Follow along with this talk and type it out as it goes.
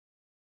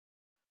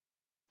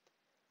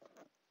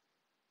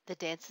The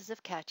Dances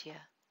of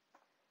Katya,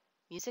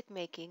 Music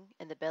Making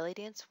in the Belly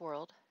Dance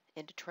World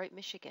in Detroit,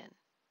 Michigan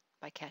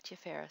by Katya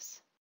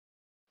Faris.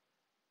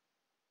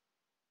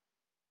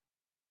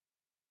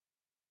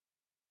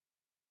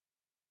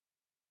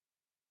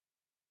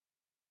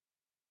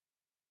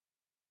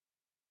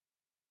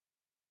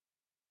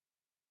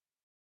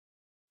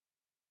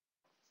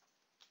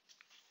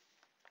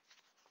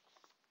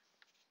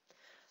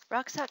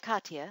 Raqsat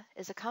Katya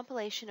is a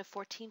compilation of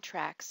 14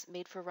 tracks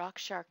made for rock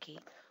sharki,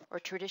 or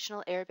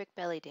traditional Arabic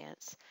belly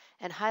dance,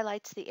 and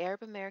highlights the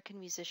Arab American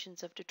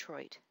musicians of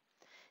Detroit.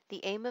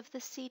 The aim of the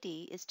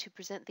CD is to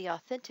present the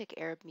authentic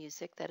Arab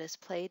music that is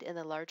played in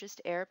the largest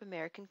Arab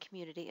American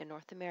community in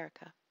North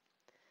America.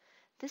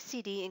 This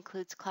CD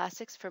includes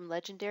classics from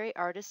legendary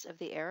artists of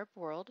the Arab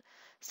world,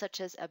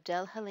 such as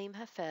Abdel Halim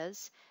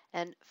Hafez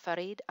and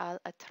Farid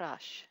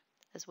al-Atrash,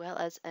 as well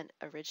as an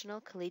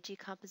original Khaliji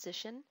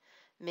composition,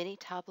 mini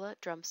tabla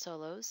drum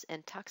solos,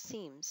 and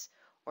taqsims,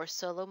 or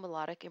solo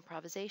melodic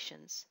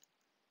improvisations.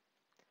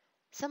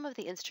 Some of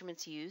the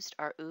instruments used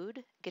are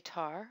oud,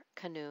 guitar,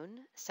 qanun,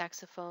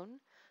 saxophone,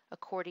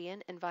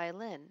 accordion, and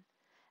violin,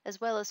 as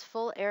well as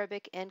full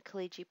Arabic and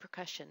Khaliji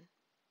percussion.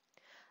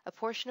 A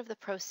portion of the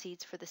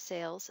proceeds for the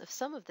sales of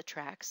some of the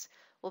tracks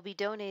will be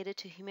donated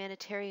to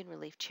humanitarian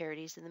relief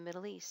charities in the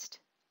Middle East.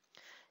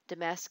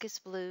 Damascus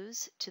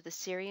Blues to the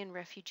Syrian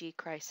refugee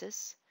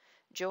crisis,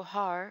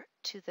 Johar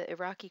to the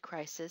Iraqi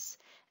crisis,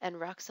 and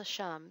Raqsa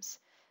Shams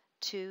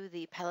to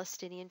the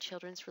Palestinian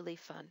Children's Relief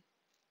Fund.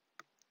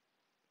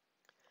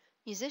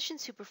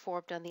 Musicians who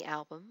performed on the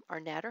album are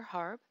Nader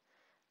Harb,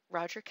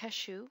 Roger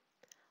Kashu,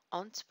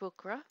 Ons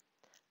Bukra,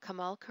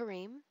 Kamal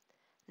Karim,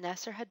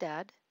 Nasser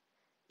Haddad,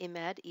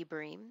 Imad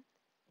Ibrahim,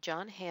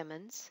 John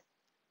Hammonds,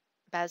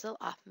 Basil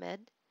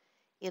Ahmed,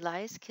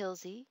 Elias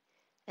Kilsey,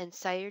 and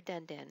Sayer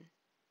Dandan.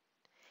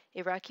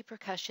 Iraqi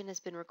percussion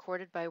has been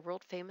recorded by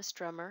world-famous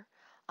drummer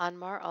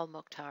Anmar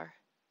al-Mokhtar.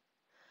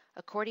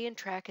 Accordion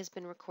track has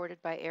been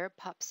recorded by Arab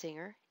pop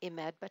singer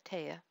Imad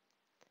Bataya.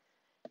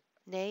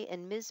 Ney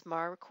and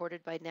Mizmar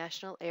recorded by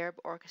National Arab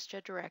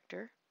Orchestra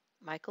director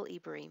Michael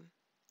Ibrahim.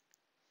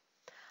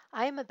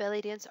 I am a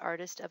belly dance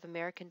artist of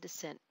American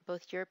descent,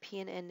 both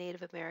European and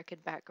Native American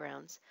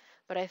backgrounds,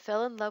 but I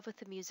fell in love with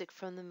the music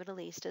from the Middle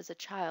East as a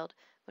child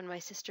when my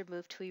sister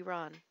moved to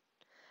Iran.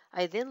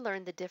 I then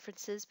learned the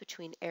differences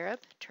between Arab,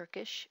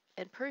 Turkish,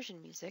 and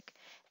Persian music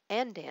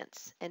and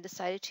dance and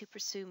decided to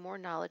pursue more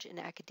knowledge in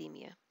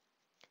academia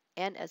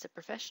and as a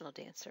professional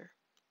dancer.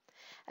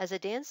 As a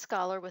dance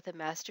scholar with a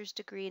master's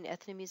degree in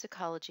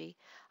ethnomusicology,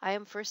 I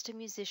am first a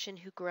musician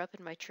who grew up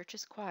in my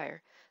church's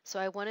choir, so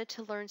I wanted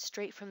to learn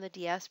straight from the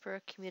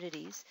diaspora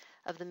communities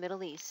of the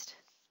Middle East.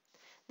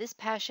 This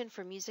passion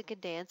for music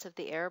and dance of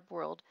the Arab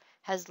world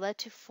has led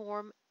to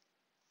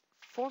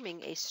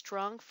forming a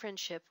strong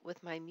friendship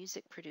with my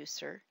music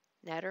producer,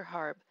 Nader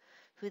Harb,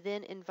 who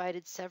then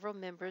invited several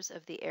members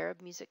of the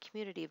Arab music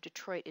community of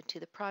Detroit into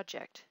the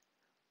project.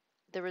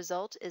 The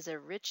result is a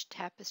rich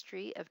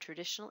tapestry of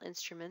traditional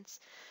instruments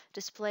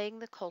displaying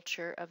the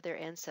culture of their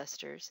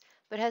ancestors,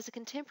 but has a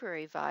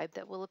contemporary vibe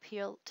that will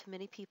appeal to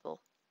many people.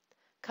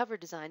 Cover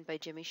design by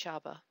Jimmy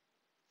Shaba.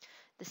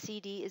 The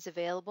CD is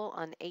available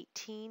on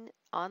 18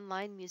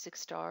 online music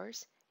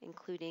stores,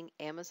 including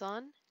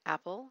Amazon,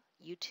 Apple,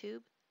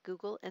 YouTube,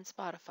 Google, and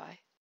Spotify.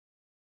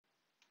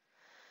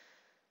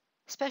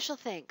 Special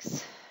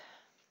thanks.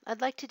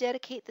 I'd like to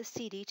dedicate the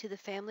CD to the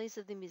families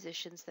of the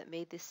musicians that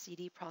made this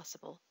CD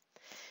possible.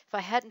 If I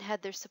hadn't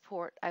had their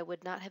support, I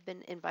would not have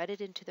been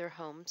invited into their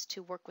homes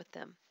to work with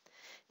them.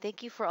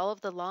 Thank you for all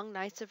of the long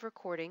nights of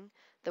recording,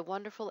 the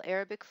wonderful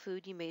Arabic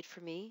food you made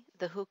for me,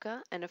 the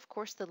hookah, and of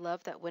course the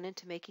love that went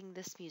into making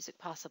this music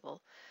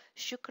possible.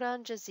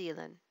 Shukran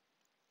jazilan.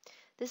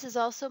 This is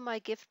also my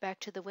gift back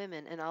to the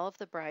women and all of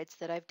the brides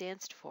that I've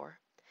danced for.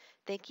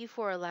 Thank you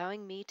for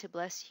allowing me to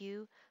bless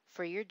you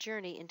for your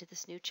journey into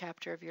this new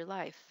chapter of your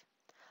life.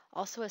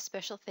 Also a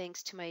special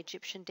thanks to my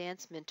Egyptian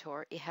dance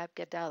mentor, Ihab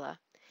Gadala.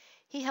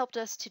 He helped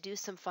us to do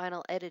some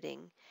final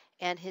editing,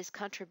 and his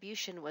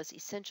contribution was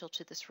essential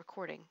to this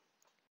recording.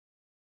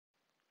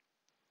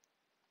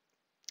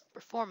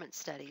 Performance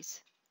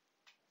studies.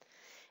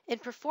 In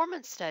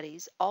performance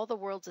studies, all the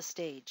world's a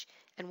stage,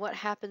 and what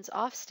happens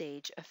off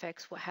stage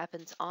affects what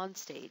happens on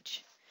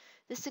stage.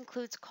 This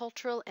includes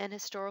cultural and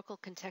historical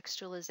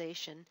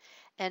contextualization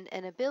and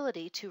an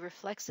ability to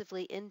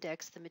reflexively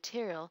index the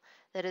material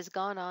that has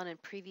gone on in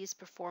previous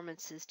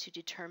performances to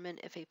determine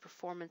if a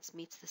performance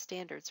meets the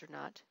standards or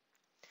not.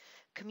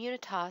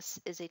 Communitas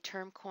is a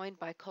term coined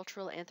by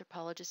cultural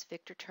anthropologist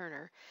Victor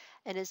Turner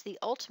and is the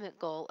ultimate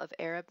goal of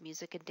Arab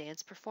music and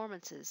dance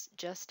performances,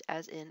 just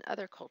as in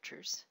other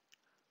cultures.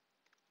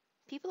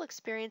 People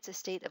experience a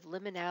state of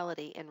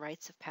liminality in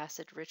rites of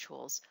passage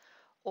rituals,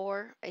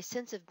 or a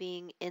sense of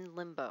being in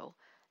limbo,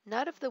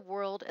 not of the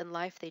world and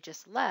life they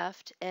just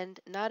left, and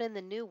not in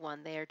the new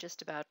one they are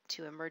just about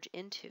to emerge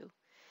into.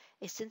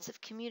 A sense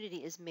of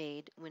community is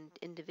made when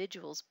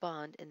individuals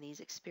bond in these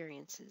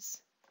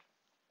experiences.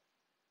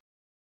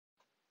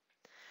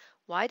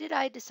 Why did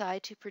I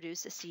decide to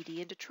produce a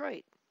CD in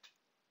Detroit?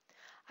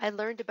 I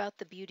learned about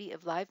the beauty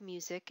of live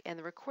music and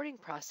the recording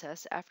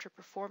process after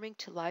performing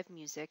to live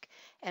music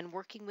and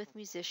working with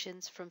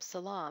musicians from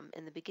Salam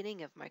in the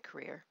beginning of my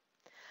career.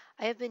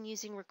 I have been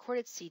using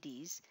recorded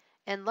CDs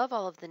and love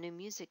all of the new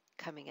music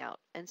coming out,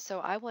 and so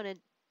I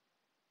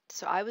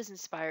was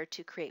inspired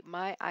to create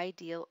my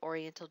ideal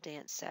Oriental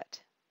dance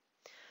set.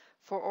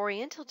 For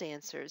Oriental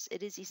dancers,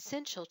 it is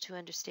essential to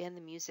understand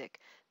the music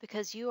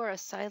because you are a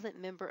silent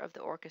member of the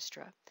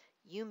orchestra.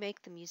 You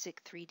make the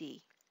music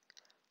 3D.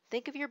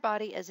 Think of your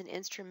body as an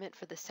instrument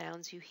for the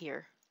sounds you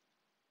hear.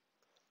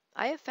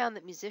 I have found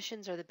that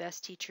musicians are the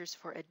best teachers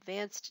for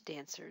advanced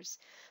dancers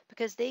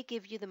because they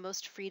give you the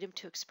most freedom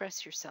to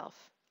express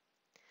yourself.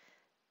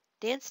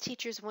 Dance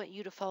teachers want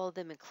you to follow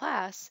them in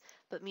class,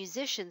 but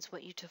musicians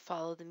want you to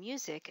follow the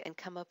music and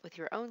come up with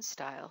your own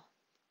style.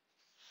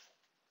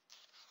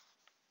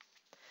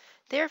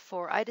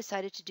 Therefore, I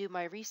decided to do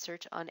my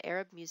research on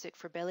Arab music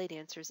for belly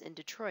dancers in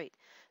Detroit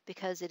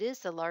because it is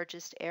the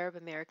largest Arab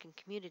American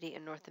community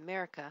in North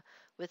America,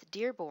 with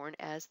Dearborn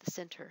as the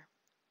center.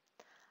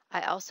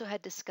 I also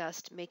had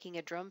discussed making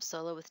a drum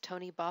solo with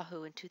Tony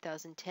Bahu in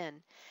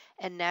 2010,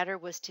 and Nader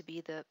was to be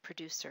the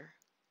producer.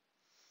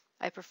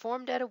 I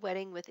performed at a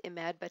wedding with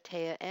Imad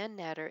Batea and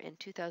Nader in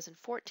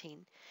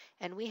 2014,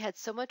 and we had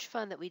so much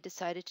fun that we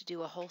decided to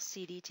do a whole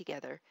CD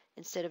together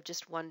instead of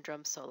just one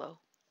drum solo.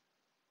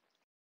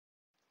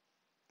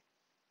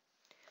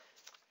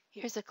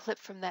 Here's a clip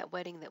from that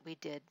wedding that we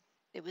did.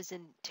 It was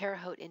in Terre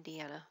Haute,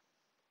 Indiana.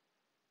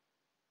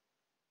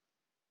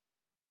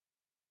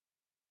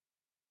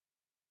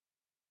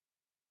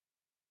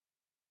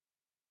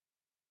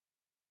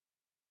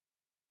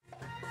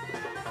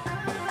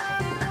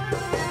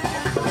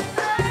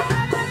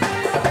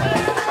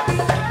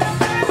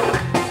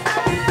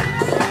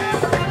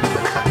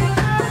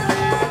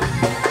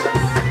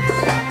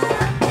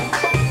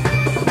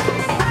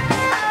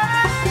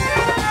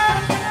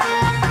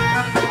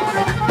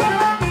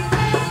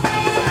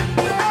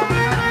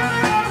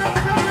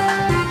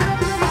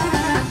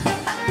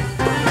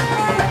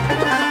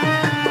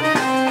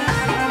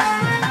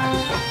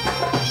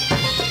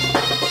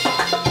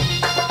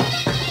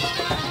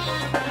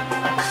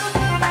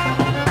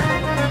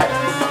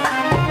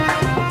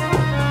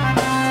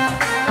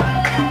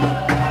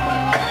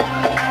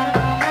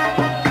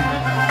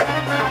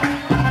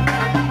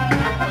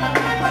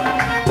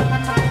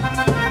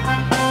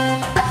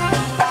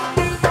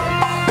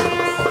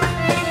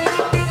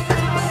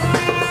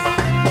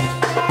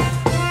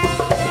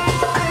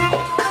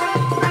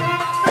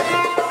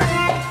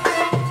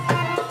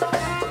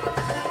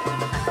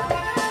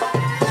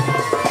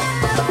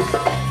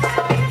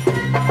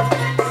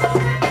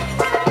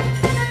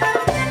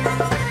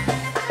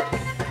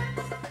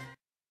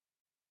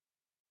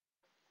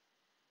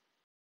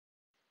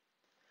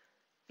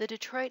 The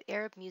Detroit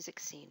Arab music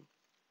scene.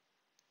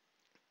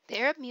 The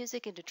Arab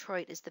music in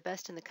Detroit is the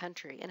best in the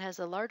country and has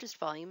the largest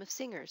volume of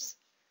singers.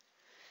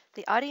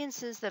 The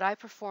audiences that I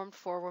performed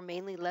for were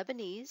mainly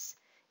Lebanese,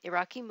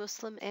 Iraqi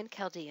Muslim and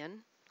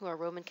Chaldean, who are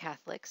Roman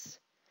Catholics,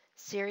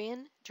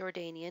 Syrian,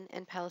 Jordanian,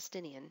 and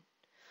Palestinian.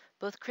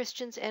 Both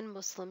Christians and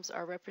Muslims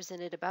are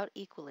represented about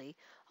equally,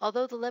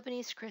 although the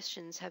Lebanese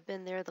Christians have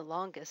been there the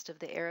longest of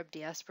the Arab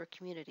diaspora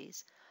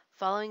communities,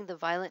 following the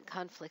violent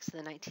conflicts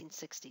in the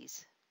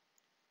 1960s.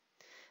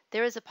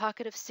 There is a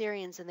pocket of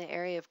Syrians in the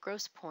area of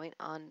Grosse Pointe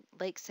on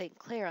Lake St.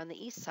 Clair on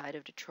the east side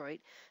of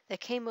Detroit that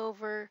came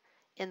over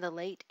in the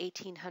late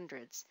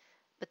 1800s,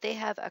 but they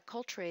have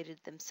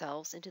acculturated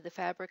themselves into the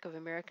fabric of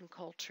American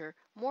culture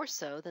more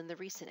so than the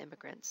recent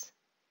immigrants.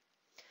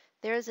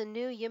 There is a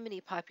new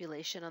Yemeni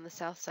population on the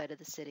south side of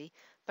the city,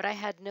 but I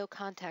had no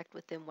contact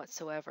with them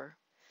whatsoever.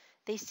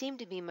 They seem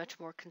to be much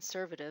more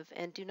conservative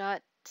and do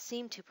not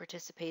seem to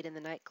participate in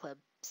the nightclub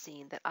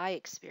scene that I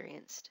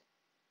experienced.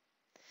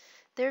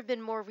 There have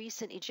been more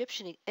recent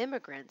Egyptian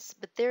immigrants,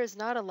 but there is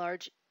not a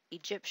large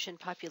Egyptian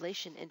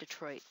population in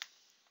Detroit.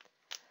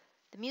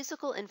 The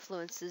musical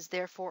influences,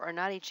 therefore, are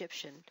not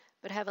Egyptian,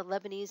 but have a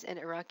Lebanese and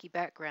Iraqi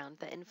background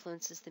that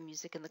influences the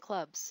music in the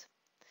clubs.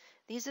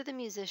 These are the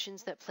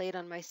musicians that played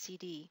on my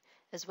CD,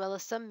 as well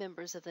as some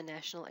members of the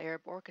National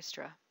Arab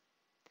Orchestra.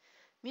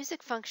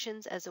 Music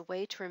functions as a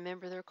way to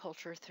remember their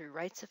culture through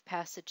rites of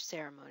passage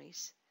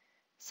ceremonies,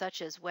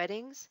 such as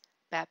weddings,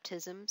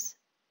 baptisms,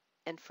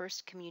 and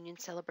First Communion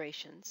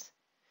celebrations.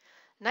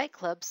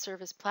 Nightclubs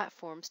serve as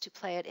platforms to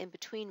play at in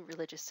between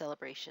religious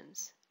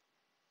celebrations.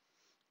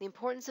 The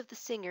importance of the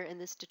singer in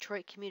this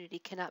Detroit community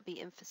cannot be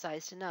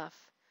emphasized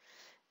enough.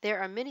 There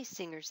are many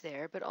singers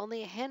there, but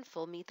only a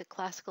handful meet the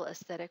classical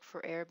aesthetic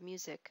for Arab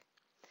music.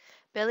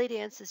 Belly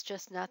dance is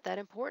just not that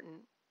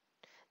important.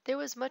 There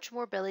was much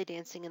more belly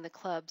dancing in the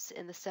clubs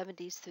in the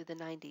 70s through the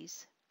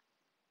 90s.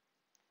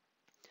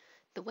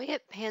 The way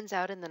it pans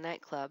out in the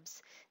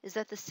nightclubs is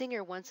that the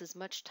singer wants as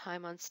much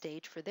time on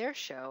stage for their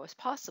show as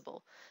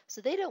possible,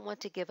 so they don't want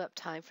to give up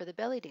time for the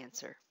belly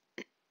dancer.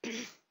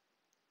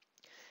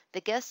 The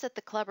guests at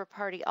the club or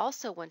party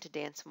also want to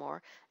dance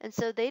more, and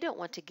so they don't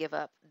want to give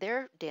up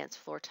their dance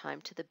floor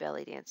time to the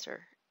belly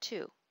dancer,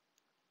 too.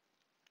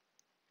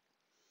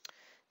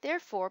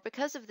 Therefore,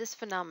 because of this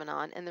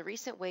phenomenon and the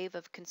recent wave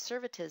of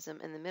conservatism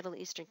in the Middle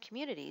Eastern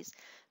communities,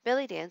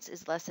 belly dance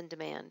is less in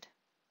demand.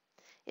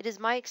 It is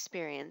my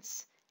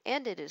experience,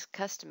 and it is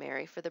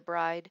customary for the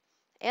bride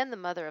and the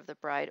mother of the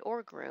bride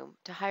or groom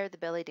to hire the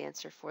belly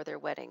dancer for their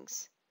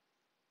weddings.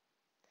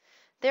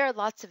 There are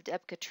lots of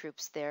Debka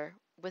troupes there,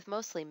 with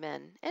mostly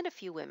men and a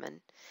few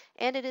women,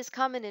 and it is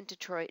common in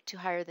Detroit to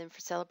hire them for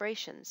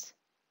celebrations.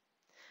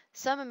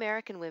 Some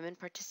American women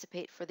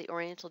participate for the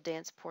Oriental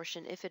dance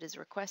portion if it is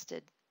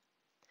requested.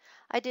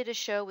 I did a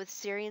show with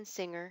Syrian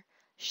singer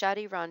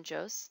Shadi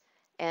Ranjos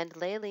and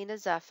Leilina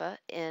Zaffa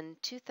in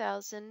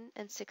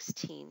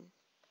 2016.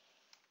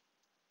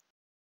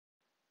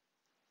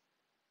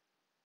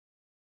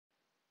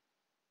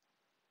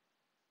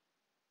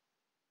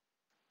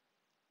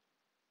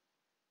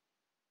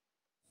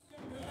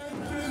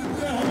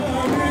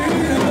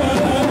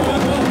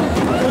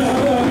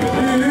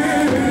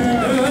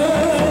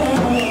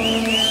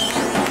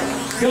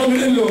 يلا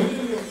بنقول له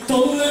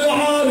طل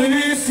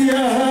العريس يا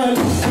هلا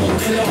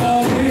طل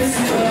العريس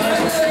يا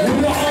هلا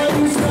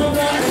والعروس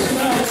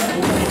تبعنا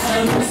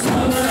والعروس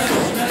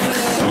تبعنا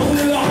طل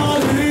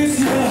العريس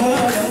يا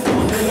هلا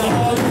طل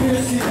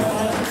العريس يا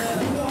هلا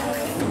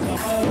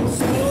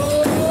والعروس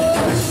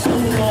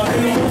الله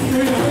يعطي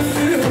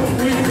ويهللهم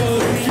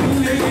ويبارك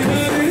اللي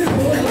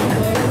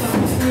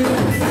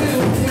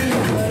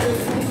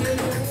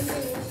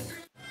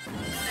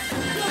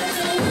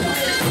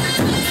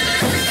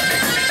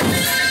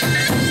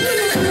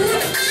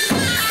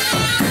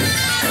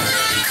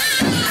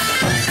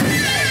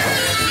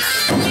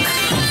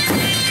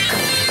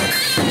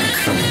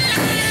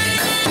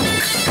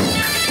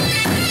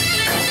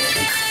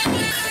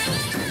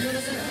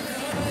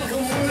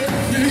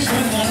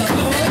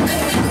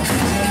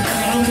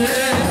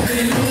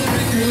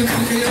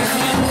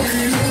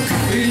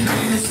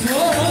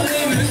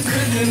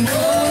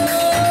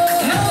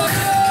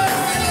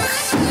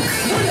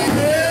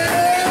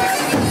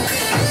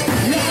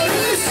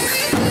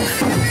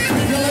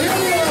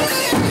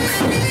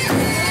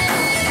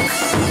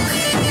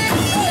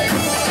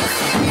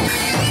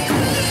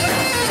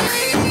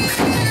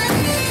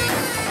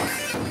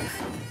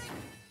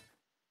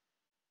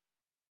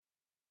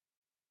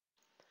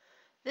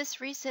This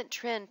recent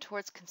trend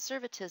towards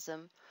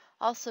conservatism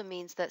also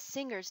means that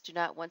singers do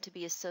not want to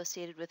be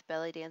associated with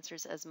belly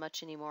dancers as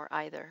much anymore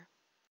either.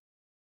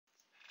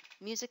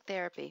 Music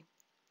therapy.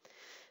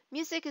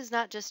 Music is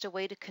not just a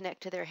way to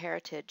connect to their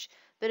heritage,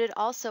 but it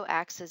also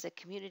acts as a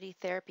community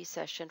therapy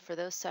session for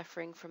those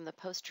suffering from the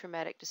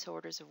post-traumatic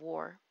disorders of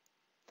war.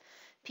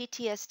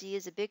 PTSD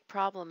is a big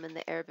problem in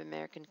the Arab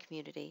American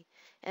community,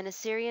 and a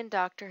Syrian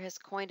doctor has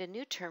coined a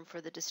new term for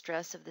the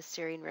distress of the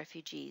Syrian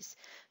refugees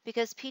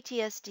because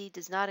PTSD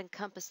does not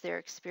encompass their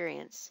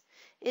experience.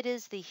 It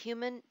is the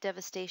human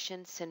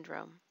devastation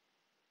syndrome.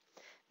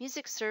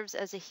 Music serves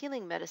as a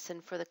healing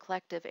medicine for the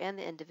collective and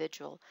the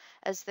individual,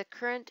 as the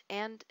current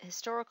and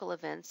historical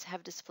events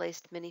have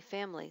displaced many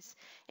families,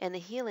 and the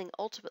healing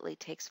ultimately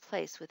takes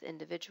place with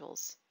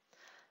individuals.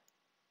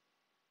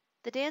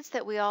 The dance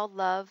that we all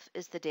love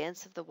is the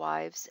dance of the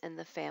wives and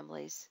the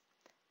families,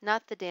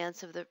 not the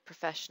dance of the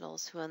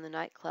professionals who own the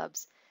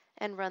nightclubs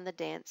and run the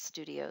dance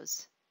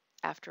studios,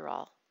 after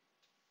all.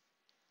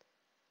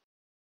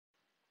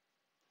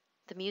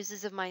 The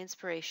muses of my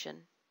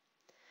inspiration.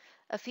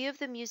 A few of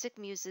the music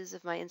muses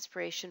of my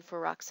inspiration for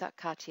Raqsat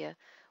Katya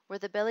were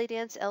the belly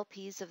dance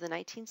LPs of the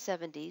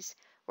 1970s,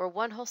 where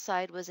one whole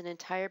side was an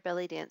entire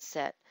belly dance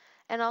set,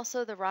 and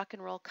also the rock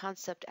and roll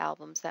concept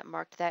albums that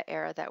marked that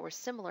era that were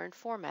similar in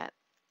format.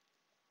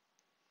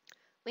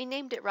 We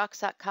named it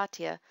Raqsat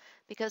Katya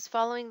because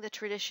following the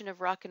tradition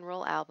of rock and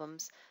roll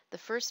albums, the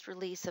first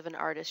release of an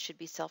artist should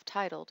be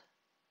self-titled.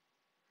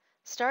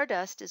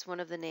 Stardust is one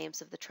of the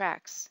names of the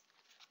tracks.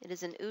 It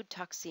is an oud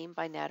taqsim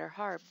by Nader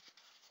Harb.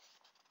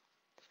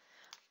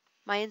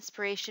 My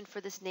inspiration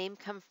for this name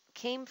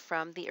came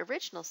from the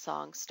original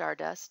song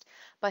Stardust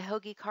by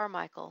Hoagy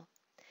Carmichael.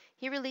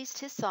 He released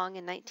his song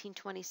in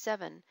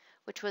 1927,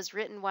 which was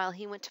written while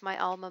he went to my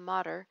alma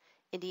mater,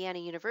 Indiana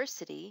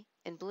University,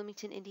 in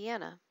Bloomington,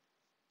 Indiana.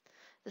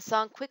 The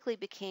song quickly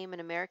became an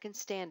American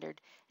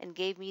standard and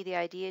gave me the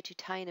idea to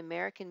tie in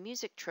American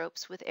music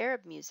tropes with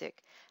Arab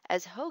music,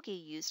 as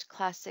Hoagy used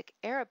classic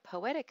Arab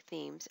poetic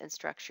themes and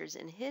structures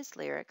in his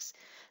lyrics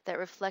that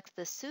reflect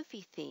the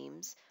Sufi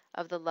themes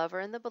of the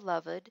lover and the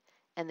beloved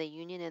and the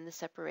union and the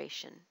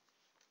separation.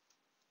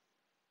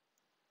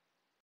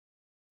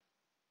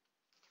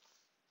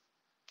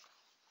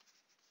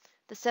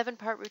 The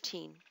 7-part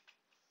routine.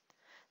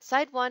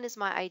 Side 1 is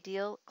my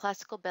ideal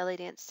classical belly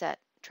dance set,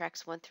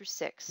 tracks 1 through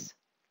 6.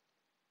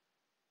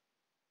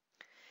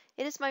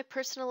 It is my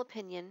personal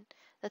opinion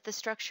that the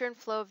structure and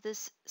flow of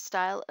this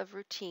style of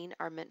routine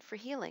are meant for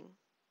healing.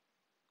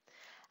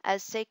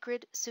 As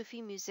sacred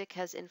Sufi music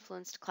has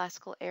influenced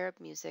classical Arab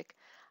music,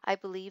 I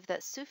believe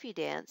that Sufi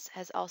dance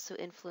has also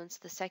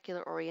influenced the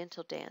secular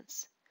Oriental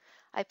dance.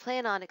 I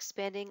plan on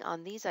expanding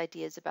on these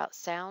ideas about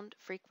sound,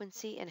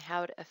 frequency, and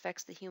how it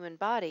affects the human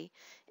body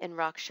in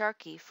Rock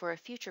Sharky for a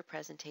future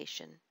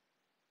presentation.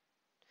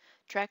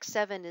 Track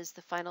 7 is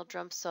the final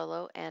drum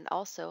solo and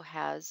also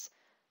has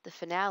the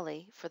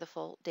finale for the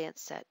full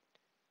dance set.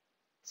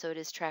 So it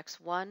is tracks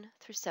 1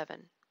 through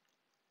 7.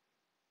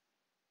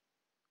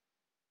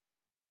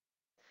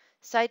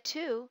 Side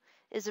 2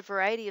 is a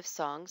variety of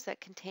songs that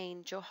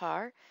contain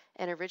Johar,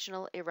 an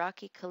original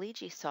Iraqi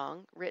Khaliji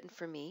song written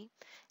for me,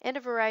 and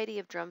a variety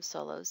of drum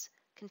solos,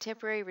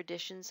 contemporary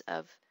renditions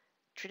of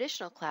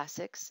traditional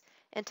classics,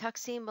 and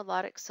Taksim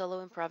melodic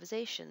solo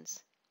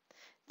improvisations.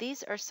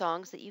 These are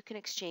songs that you can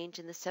exchange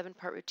in the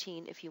 7-part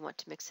routine if you want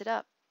to mix it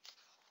up.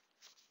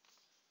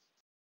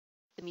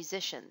 The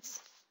musicians.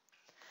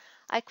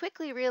 I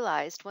quickly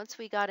realized once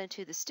we got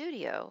into the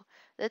studio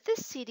that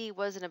this CD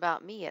wasn't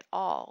about me at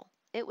all.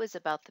 It was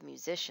about the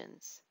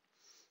musicians.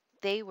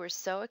 They were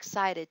so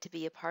excited to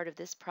be a part of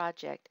this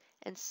project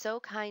and so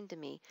kind to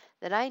me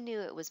that I knew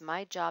it was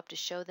my job to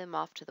show them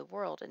off to the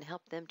world and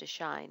help them to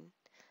shine.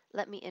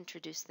 Let me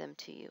introduce them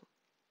to you.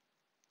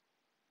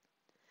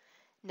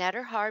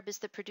 Nader Harb is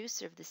the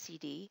producer of the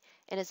CD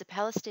and is a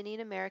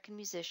Palestinian-American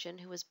musician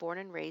who was born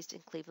and raised in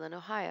Cleveland,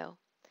 Ohio.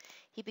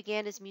 He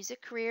began his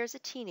music career as a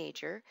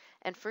teenager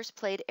and first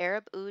played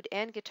Arab oud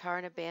and guitar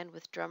in a band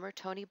with drummer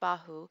Tony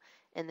Powhow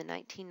in the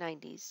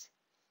 1990s.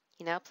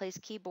 He now plays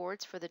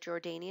keyboards for the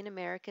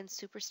Jordanian-American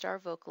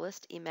superstar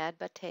vocalist Imad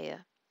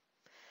Bataya.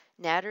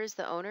 Nader is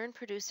the owner and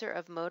producer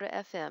of Moda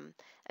FM,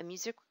 a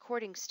music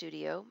recording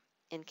studio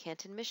in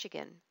Canton,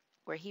 Michigan,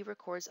 where he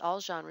records all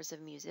genres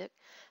of music,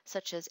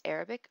 such as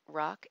Arabic,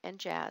 rock, and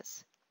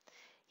jazz.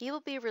 He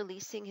will be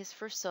releasing his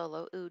first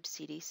solo oud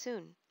CD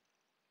soon.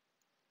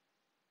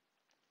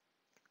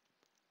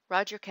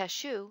 Roger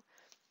Kashu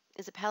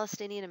is a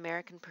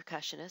Palestinian-American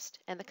percussionist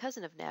and the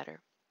cousin of Nader.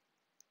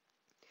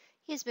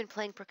 He has been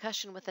playing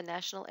percussion with the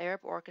National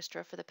Arab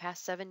Orchestra for the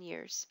past 7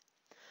 years.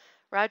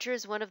 Roger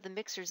is one of the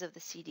mixers of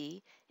the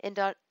CD and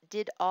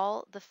did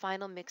all the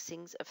final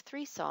mixings of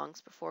 3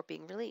 songs before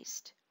being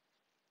released.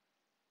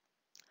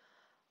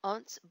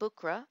 Ons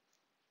Bukra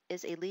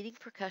is a leading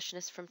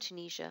percussionist from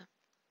Tunisia.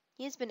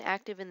 He has been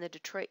active in the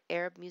Detroit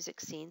Arab music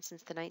scene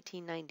since the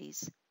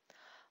 1990s.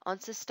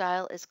 Ons's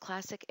style is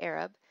classic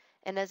Arab,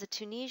 and as a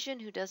Tunisian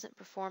who doesn't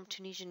perform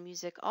Tunisian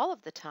music all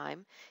of the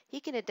time,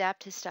 he can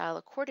adapt his style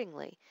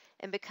accordingly,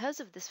 and because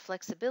of this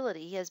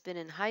flexibility, he has been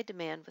in high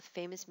demand with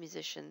famous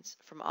musicians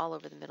from all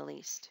over the Middle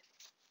East.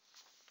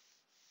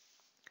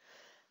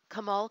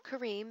 Kamal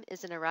Karim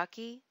is an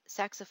Iraqi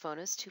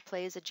saxophonist who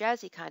plays a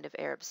jazzy kind of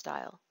Arab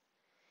style.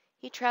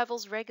 He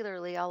travels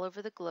regularly all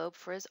over the globe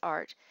for his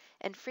art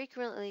and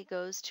frequently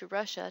goes to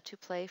Russia to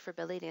play for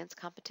Bellydance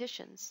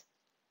competitions.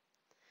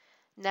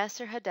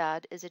 Nasser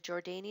Haddad is a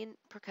Jordanian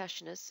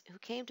percussionist who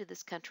came to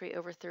this country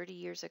over 30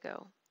 years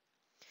ago.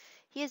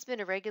 He has been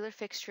a regular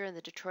fixture in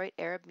the Detroit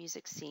Arab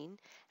music scene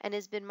and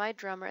has been my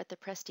drummer at the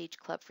Prestige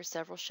Club for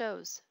several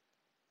shows.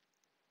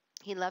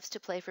 He loves to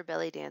play for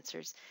belly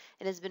dancers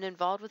and has been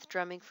involved with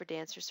drumming for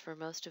dancers for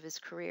most of his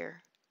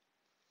career.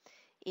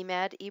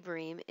 Imad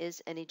Ibrahim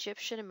is an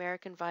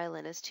Egyptian-American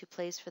violinist who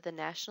plays for the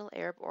National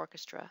Arab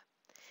Orchestra.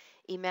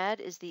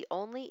 Imad is the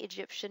only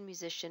Egyptian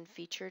musician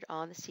featured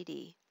on the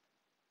CD.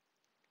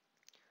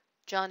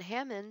 John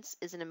Hammonds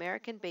is an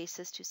American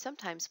bassist who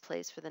sometimes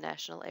plays for the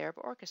National Arab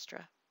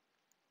Orchestra.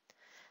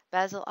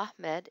 Basil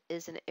Ahmed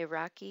is an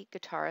Iraqi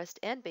guitarist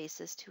and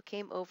bassist who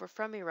came over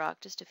from Iraq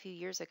just a few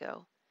years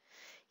ago.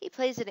 He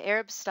plays an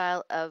Arab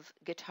style of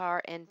guitar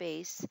and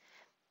bass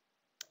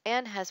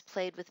and has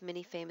played with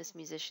many famous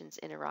musicians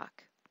in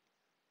Iraq.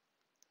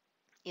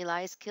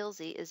 Elias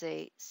Kilsey is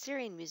a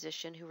Syrian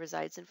musician who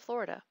resides in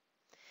Florida.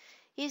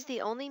 He is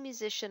the only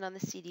musician on the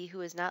CD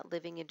who is not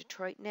living in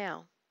Detroit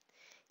now.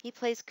 He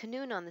plays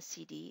qanun on the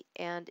CD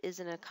and is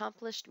an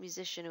accomplished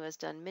musician who has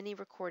done many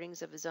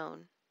recordings of his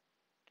own.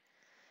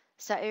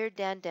 Sair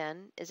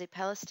Dandan is a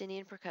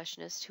Palestinian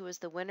percussionist who was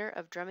the winner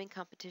of drumming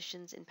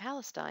competitions in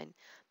Palestine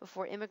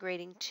before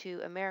immigrating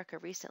to America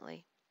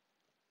recently.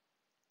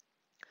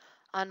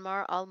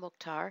 Anmar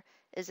al-Mukhtar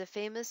is a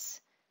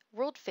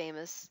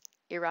world-famous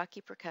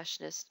Iraqi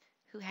percussionist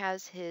who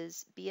has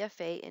his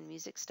BFA in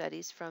music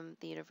studies from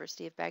the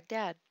University of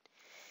Baghdad.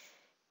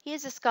 He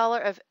is a scholar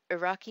of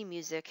Iraqi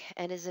music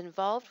and is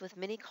involved with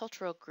many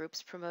cultural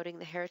groups promoting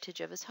the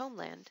heritage of his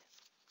homeland.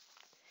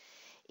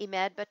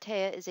 Imad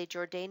Bataya is a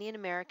Jordanian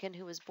American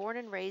who was born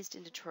and raised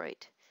in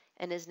Detroit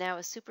and is now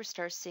a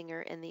superstar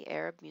singer in the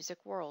Arab music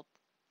world.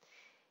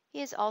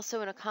 He is also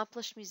an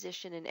accomplished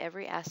musician in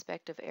every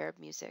aspect of Arab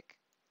music.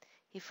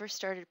 He first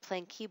started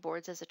playing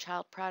keyboards as a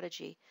child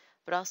prodigy,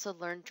 but also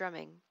learned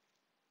drumming.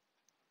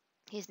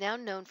 He is now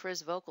known for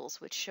his vocals,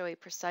 which show a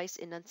precise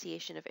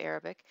enunciation of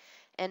Arabic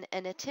and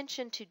an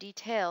attention to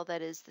detail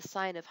that is the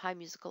sign of high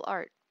musical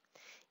art.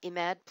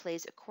 Imad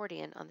plays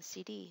accordion on the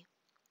CD.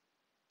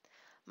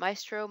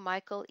 Maestro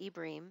Michael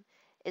Ibrahim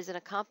is an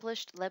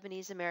accomplished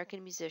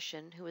Lebanese-American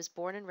musician who was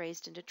born and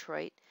raised in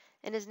Detroit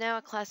and is now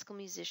a classical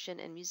musician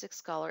and music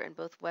scholar in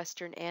both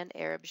Western and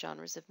Arab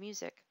genres of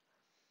music.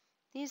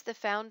 He is the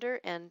founder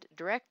and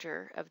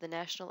director of the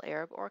National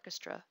Arab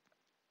Orchestra.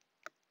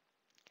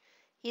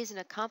 He is an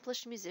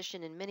accomplished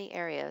musician in many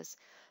areas,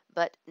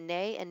 but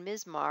ney and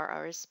mizmar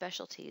are his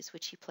specialties,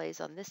 which he plays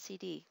on this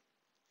CD.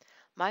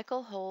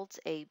 Michael holds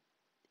a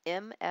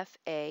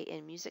MFA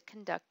in music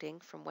conducting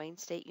from Wayne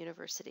State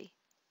University.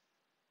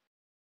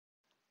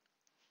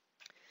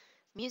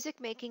 Music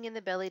making in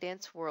the belly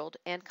dance world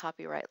and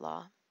copyright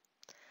law.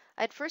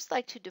 I'd first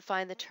like to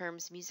define the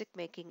terms music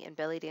making and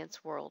belly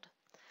dance world.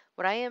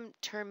 What I am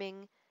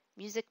terming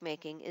music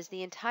making is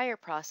the entire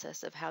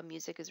process of how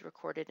music is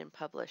recorded and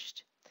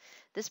published.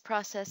 This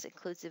process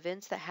includes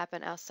events that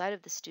happen outside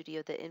of the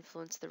studio that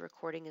influence the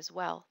recording as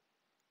well.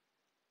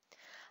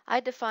 I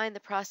define the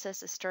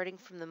process as starting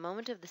from the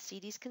moment of the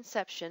CD's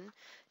conception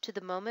to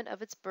the moment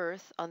of its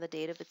birth on the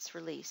date of its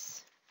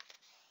release.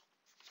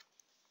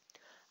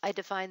 I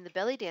define the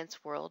belly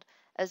dance world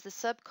as the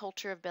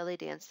subculture of belly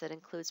dance that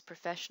includes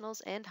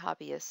professionals and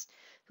hobbyists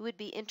who would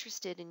be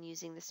interested in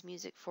using this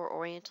music for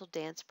Oriental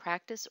dance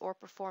practice or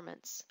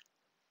performance.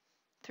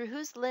 Through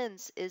whose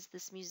lens is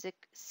this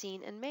music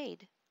seen and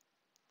made?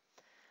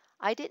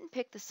 I didn't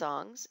pick the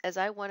songs, as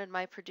I wanted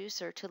my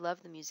producer to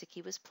love the music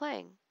he was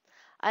playing.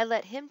 I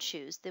let him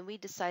choose, then we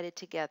decided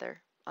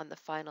together on the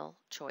final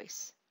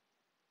choice.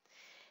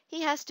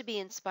 He has to be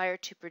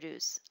inspired to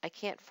produce. I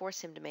can't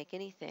force him to make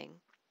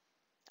anything.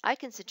 I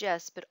can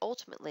suggest, but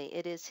ultimately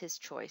it is his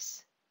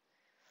choice.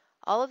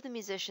 All of the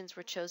musicians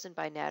were chosen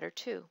by Natter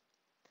too.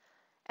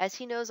 As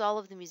he knows all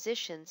of the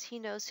musicians, he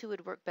knows who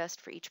would work best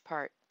for each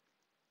part.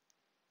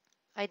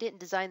 I didn't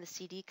design the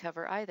CD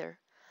cover either.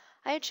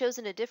 I had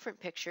chosen a different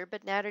picture,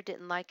 but Natter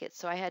didn't like it,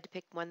 so I had to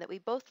pick one that we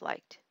both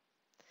liked.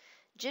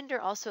 Gender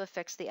also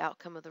affects the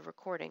outcome of the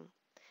recording.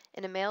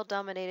 In a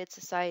male-dominated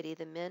society,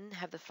 the men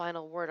have the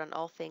final word on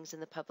all things in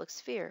the public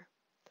sphere.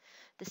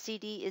 The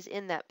CD is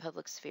in that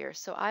public sphere,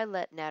 so I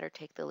let Natter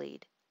take the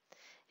lead.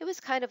 It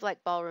was kind of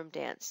like ballroom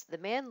dance. The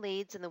man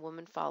leads and the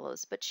woman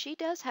follows, but she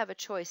does have a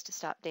choice to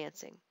stop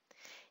dancing.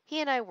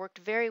 He and I worked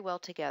very well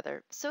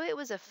together, so it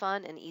was a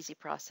fun and easy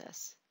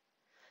process.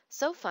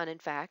 So fun, in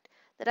fact,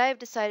 that I have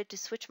decided to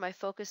switch my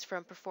focus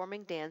from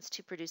performing dance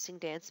to producing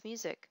dance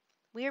music.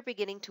 We are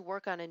beginning to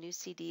work on a new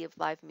CD of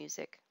live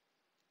music.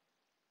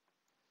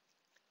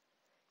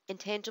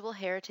 Intangible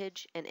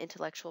heritage and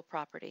intellectual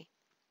property.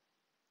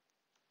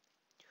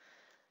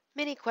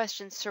 Many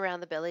questions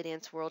surround the belly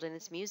dance world and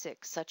its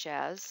music, such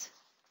as,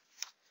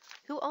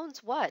 who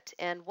owns what,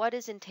 and what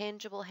is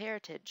intangible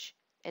heritage,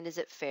 and is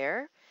it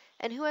fair,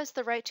 and who has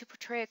the right to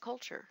portray a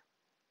culture?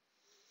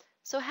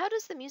 So how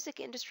does the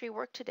music industry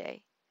work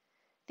today?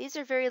 These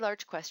are very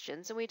large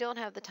questions, and we don't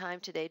have the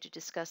time today to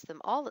discuss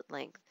them all at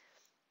length,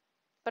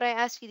 but I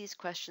ask you these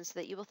questions so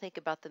that you will think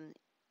about them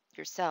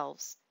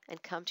yourselves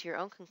and come to your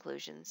own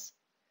conclusions.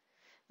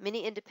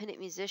 Many independent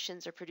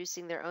musicians are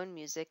producing their own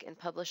music and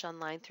publish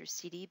online through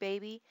CD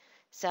Baby,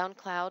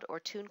 SoundCloud, or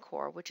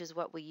TuneCore, which is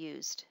what we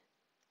used.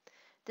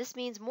 This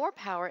means more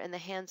power in the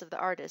hands of the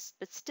artist,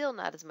 but still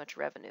not as much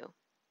revenue.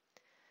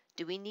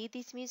 Do we need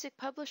these music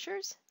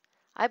publishers?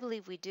 I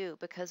believe we do,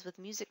 because with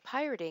music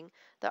pirating,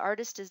 the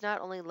artist is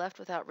not only left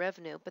without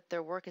revenue, but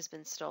their work has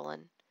been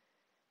stolen.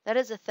 That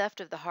is a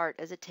theft of the heart,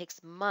 as it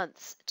takes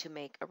months to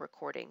make a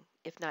recording,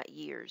 if not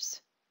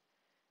years.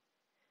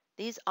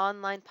 These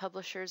online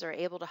publishers are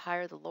able to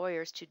hire the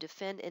lawyers to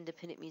defend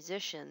independent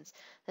musicians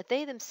that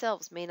they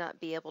themselves may not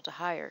be able to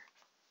hire.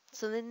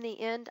 So in the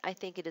end, I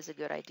think it is a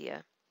good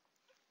idea.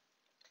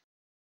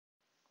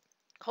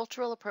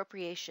 Cultural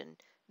appropriation,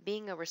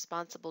 being a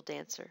responsible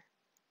dancer.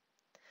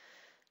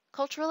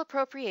 Cultural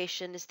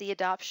appropriation is the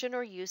adoption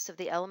or use of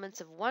the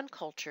elements of one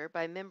culture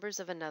by members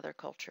of another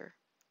culture.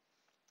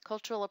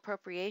 Cultural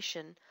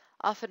appropriation,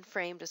 often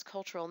framed as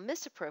cultural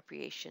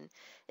misappropriation,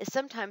 is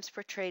sometimes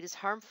portrayed as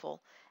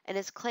harmful and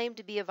is claimed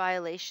to be a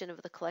violation of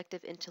the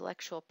collective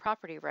intellectual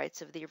property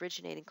rights of the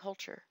originating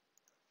culture.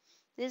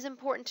 It is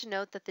important to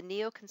note that the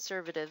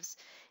neoconservatives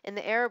in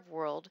the Arab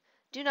world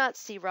do not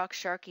see rock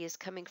sharky as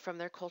coming from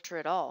their culture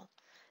at all.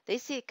 They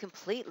see it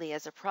completely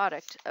as a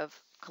product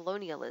of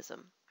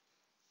colonialism.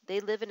 They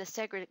live in a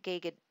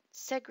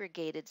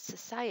segregated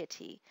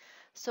society,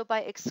 so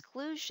by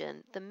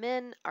exclusion, the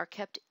men are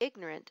kept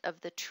ignorant of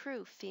the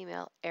true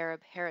female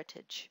Arab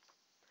heritage.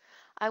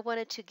 I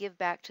wanted to give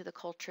back to the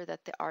culture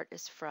that the art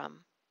is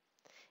from.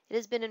 It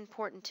has been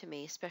important to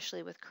me,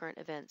 especially with current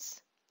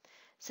events.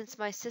 Since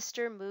my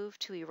sister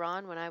moved to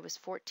Iran when I was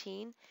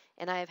 14,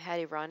 and I have had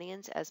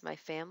Iranians as my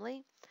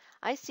family,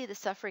 I see the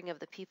suffering of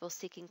the people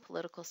seeking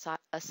political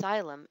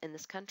asylum in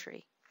this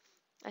country.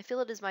 I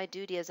feel it is my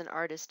duty as an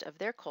artist of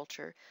their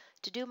culture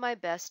to do my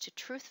best to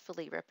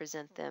truthfully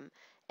represent them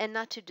and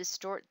not to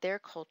distort their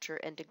culture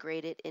and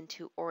degrade it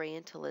into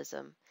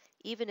Orientalism,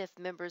 even if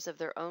members of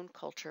their own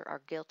culture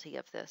are guilty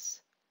of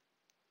this.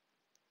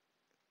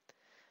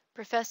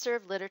 Professor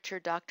of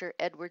Literature Dr.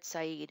 Edward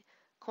Said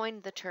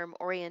coined the term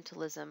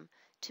Orientalism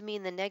to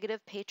mean the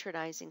negative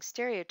patronizing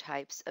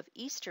stereotypes of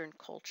Eastern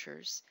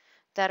cultures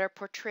that are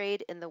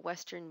portrayed in the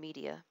Western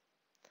media.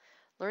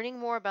 Learning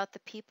more about the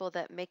people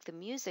that make the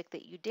music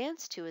that you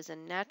dance to is a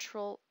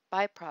natural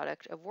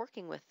byproduct of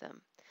working with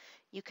them.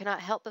 You cannot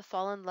help but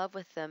fall in love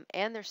with them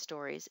and their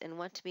stories and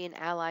want to be an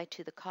ally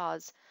to the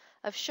cause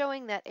of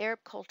showing that Arab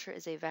culture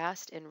is a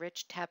vast and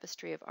rich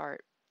tapestry of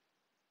art.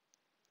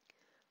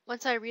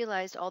 Once I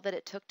realized all that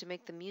it took to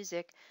make the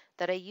music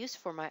that I used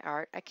for my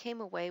art, I came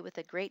away with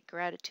a great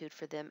gratitude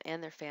for them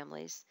and their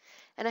families,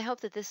 and I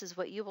hope that this is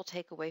what you will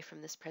take away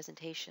from this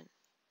presentation.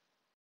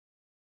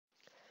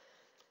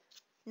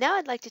 Now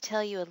I'd like to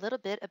tell you a little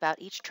bit about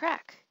each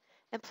track,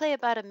 and play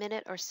about a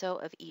minute or so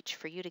of each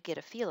for you to get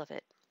a feel of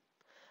it.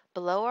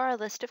 Below are a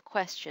list of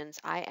questions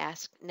I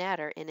asked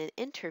Nader in an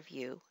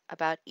interview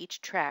about each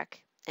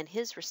track and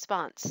his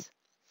response.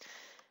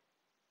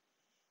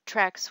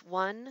 Tracks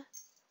 1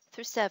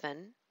 through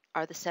 7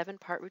 are the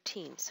 7-part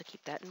routine, so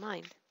keep that in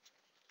mind.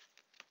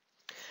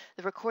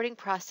 The recording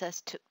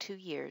process took 2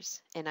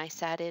 years, and I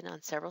sat in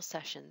on several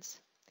sessions.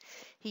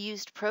 He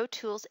used Pro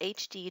Tools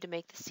HD to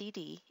make the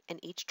CD, and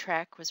each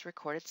track was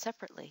recorded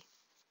separately,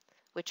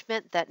 which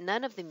meant that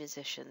none of the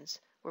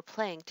musicians were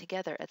playing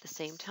together at the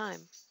same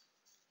time.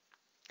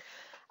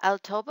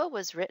 Al-Toba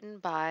was written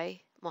by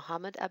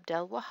Mohammed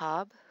Abdel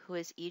Wahab, who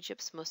is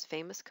Egypt's most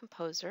famous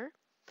composer,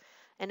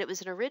 and it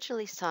was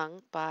originally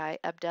sung by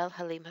Abdel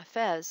Halim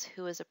Hafez,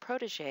 who is a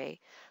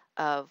protege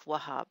of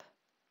Wahab.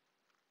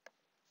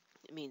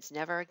 It means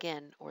never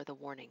again, or the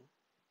warning.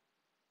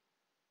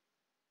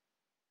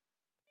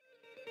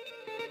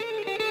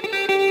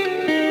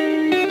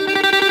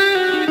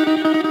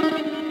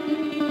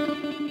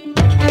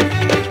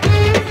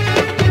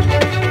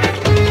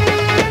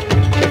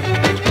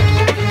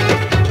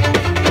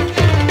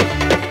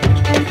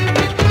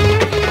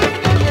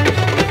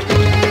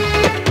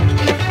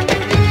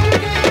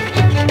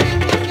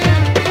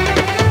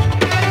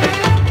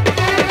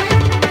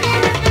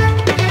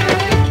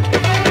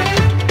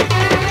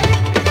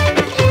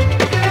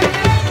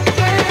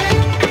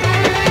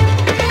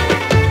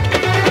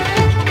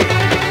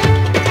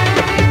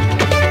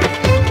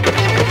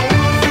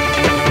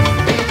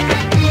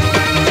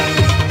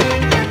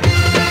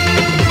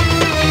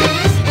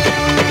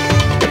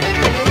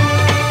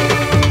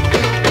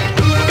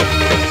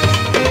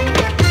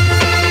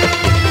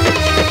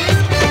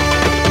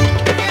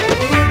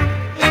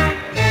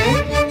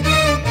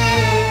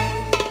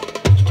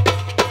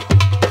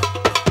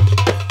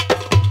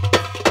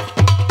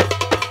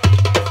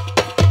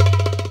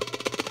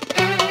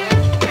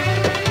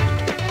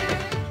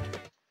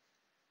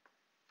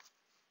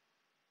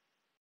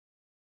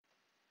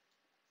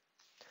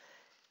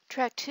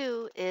 Track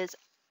 2 is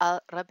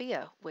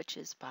Al-Rabia, which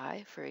is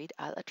by Farid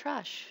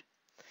Al-Atrash.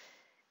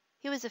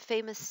 He was a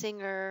famous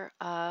singer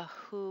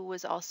who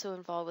was also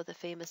involved with a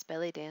famous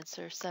belly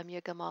dancer,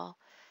 Samia Gamal,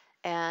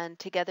 and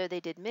together they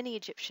did many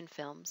Egyptian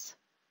films.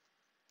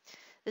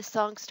 This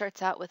song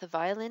starts out with a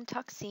violin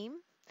taksim,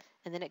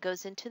 and then it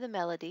goes into the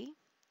melody,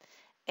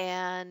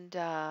 and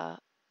I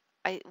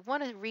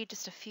want to read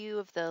just a few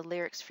of the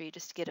lyrics for you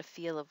just to get a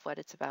feel of what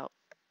it's about.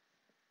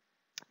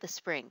 The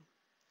spring.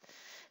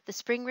 The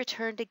spring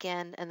returned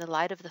again, and the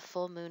light of the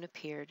full moon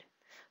appeared.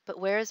 But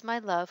where is my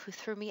love who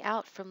threw me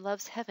out from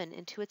love's heaven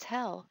into its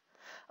hell?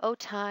 O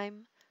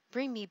time,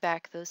 bring me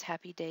back those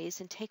happy days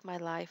and take my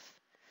life.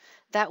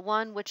 That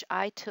one which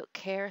I took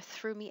care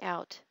threw me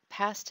out,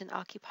 passed and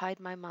occupied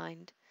my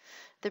mind.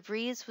 The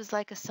breeze was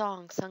like a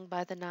song sung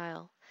by the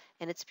Nile,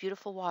 and its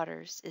beautiful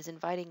waters is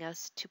inviting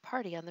us to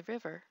party on the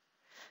river.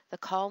 The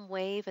calm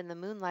wave and the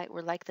moonlight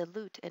were like the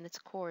lute and its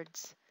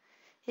chords.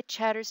 It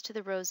chatters to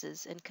the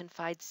roses and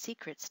confides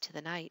secrets to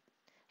the night,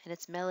 and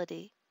its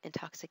melody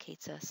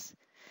intoxicates us.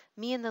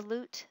 Me and the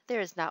lute, there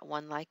is not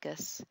one like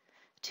us.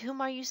 To whom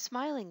are you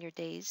smiling your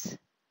days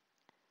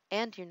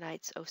and your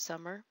nights, O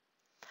summer?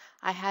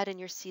 I had in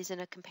your season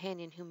a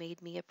companion who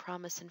made me a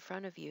promise in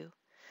front of you.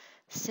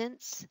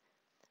 Since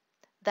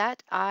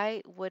that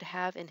I would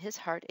have in his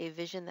heart a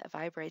vision that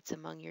vibrates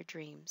among your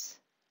dreams.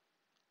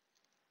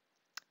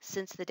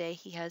 Since the day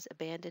he has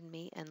abandoned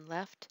me and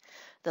left,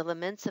 the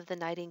laments of the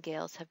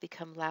nightingales have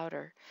become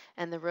louder,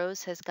 and the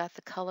rose has got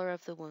the color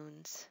of the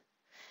wounds.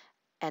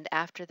 And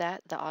after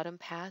that the autumn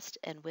passed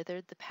and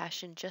withered the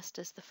passion just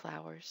as the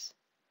flowers.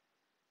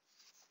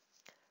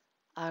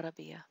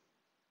 Arabia.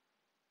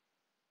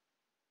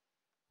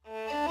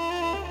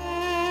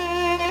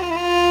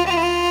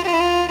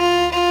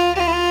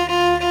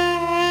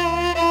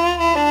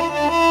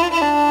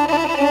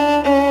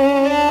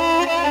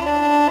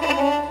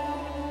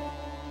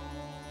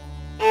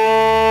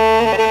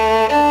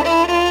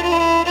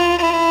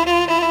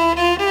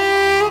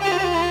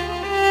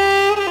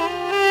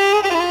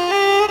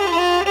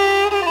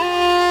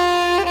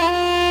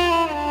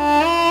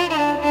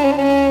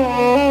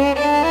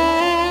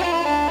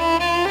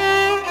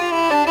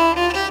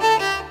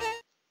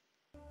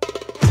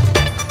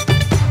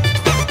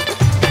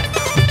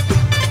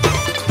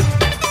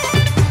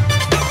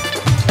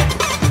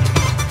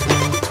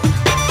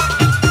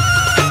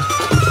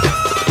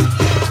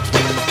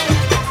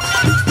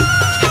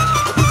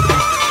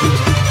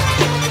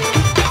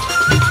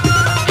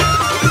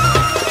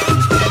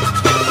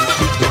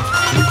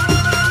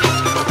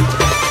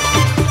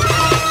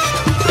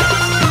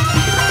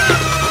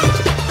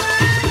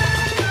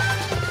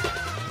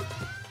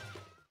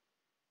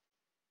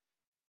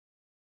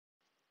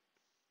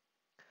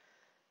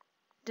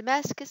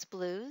 Damascus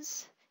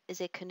Blues is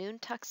a Kanun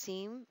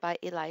Taksim by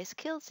Elias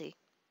Kilsey.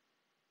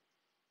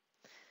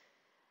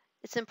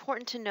 It's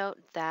important to note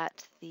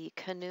that the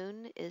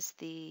Kanun is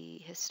the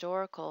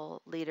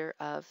historical leader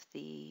of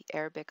the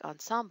Arabic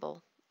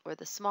ensemble, or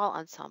the small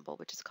ensemble,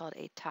 which is called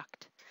a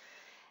takt.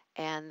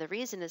 And the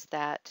reason is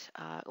that,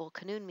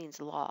 Kanun means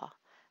law.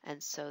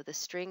 And so the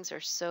strings are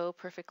so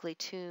perfectly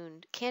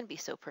tuned, can be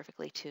so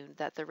perfectly tuned,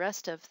 that the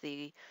rest of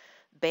the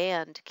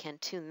band can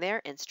tune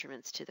their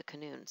instruments to the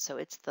kanun. So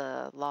it's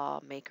the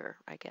law maker,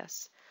 I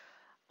guess.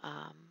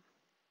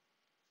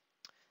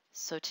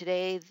 So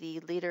today the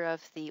leader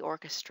of the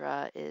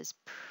orchestra is,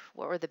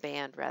 or the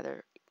band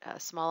rather,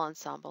 small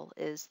ensemble,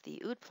 is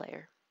the oud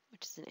player,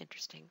 which is an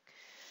interesting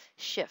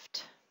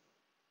shift.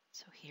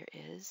 So here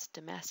is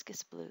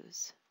Damascus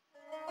Blues.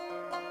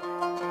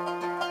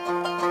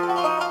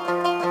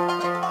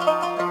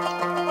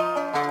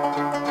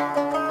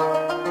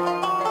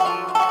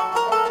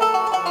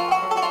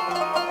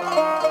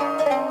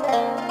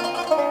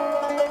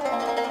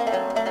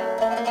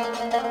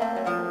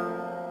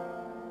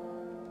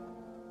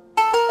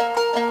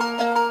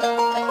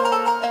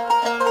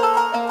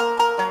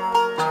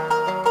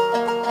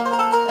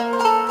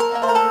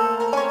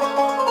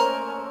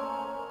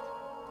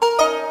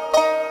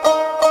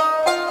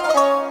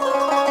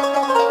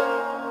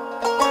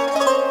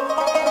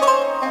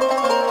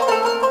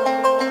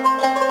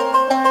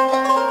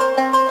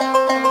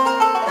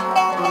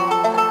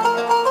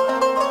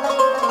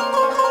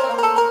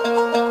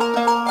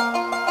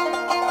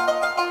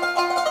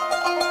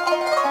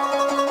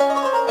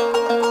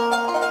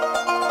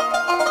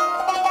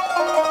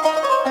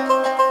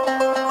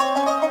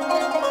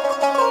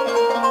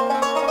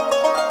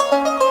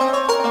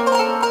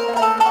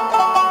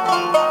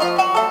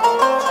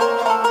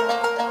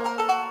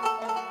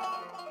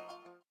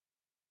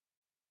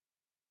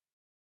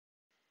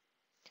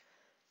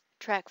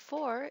 Track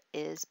 4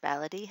 is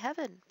Ballady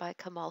Heaven by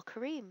Kamal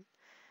Karim.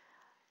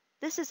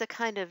 This is a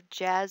kind of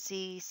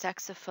jazzy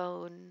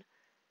saxophone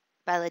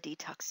ballady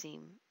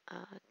taksim.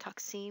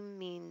 Taksim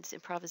means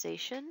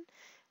improvisation,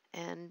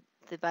 and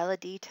the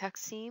ballady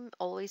taksim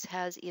always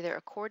has either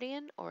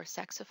accordion or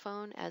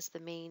saxophone as the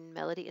main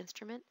melody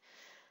instrument,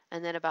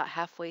 and then about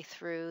halfway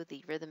through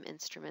the rhythm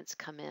instruments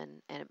come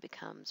in and it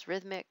becomes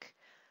rhythmic,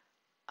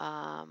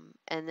 and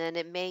then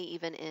it may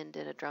even end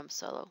in a drum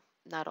solo.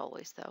 Not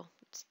always though,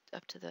 it's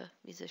up to the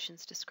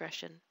musician's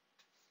discretion.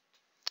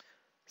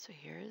 So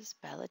here's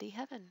Ballady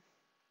Heaven.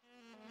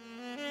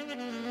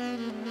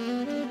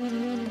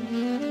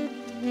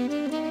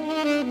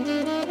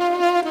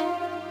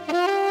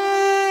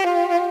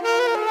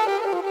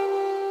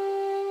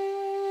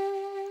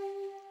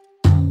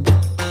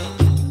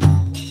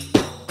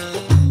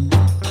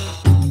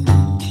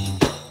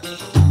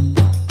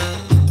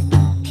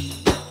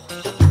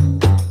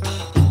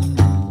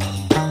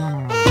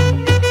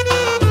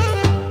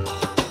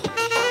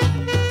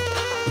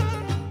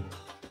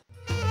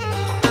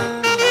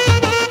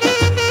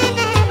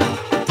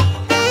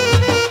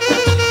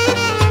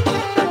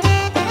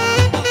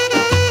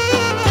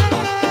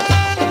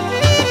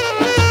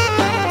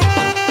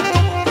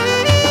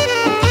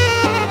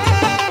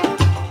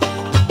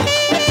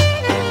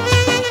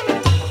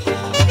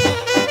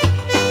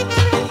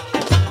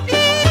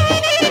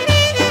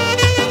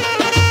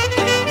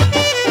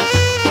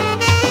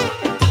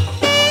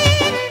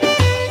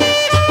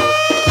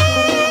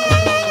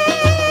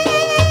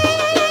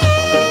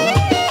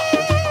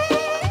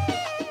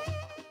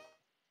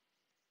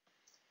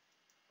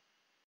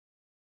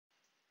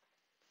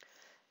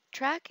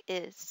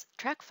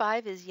 Track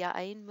 5 is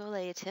Ya'ain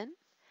Mulayatin,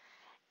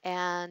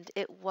 and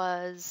it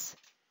was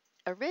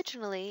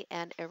originally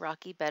an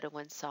Iraqi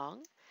Bedouin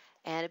song,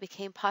 and it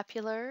became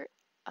popular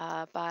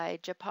by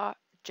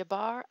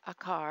Jabbar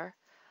Akar,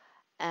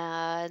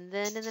 and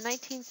then in the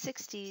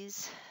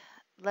 1960s,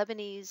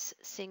 Lebanese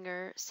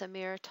singer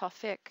Samir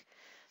Tawfik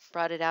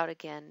brought it out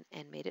again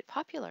and made it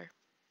popular.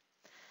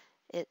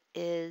 It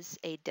is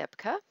a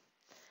debka.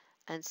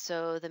 And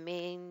so the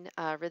main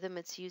rhythm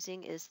it's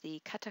using is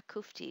the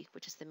katakufti,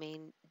 which is the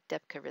main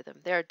debka rhythm.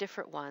 There are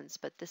different ones,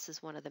 but this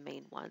is one of the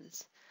main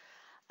ones.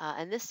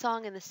 And this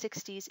song in the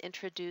 60s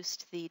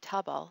introduced the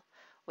tabal,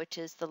 which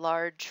is the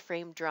large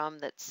frame drum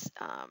that's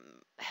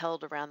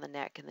held around the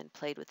neck and then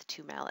played with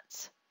 2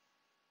 mallets.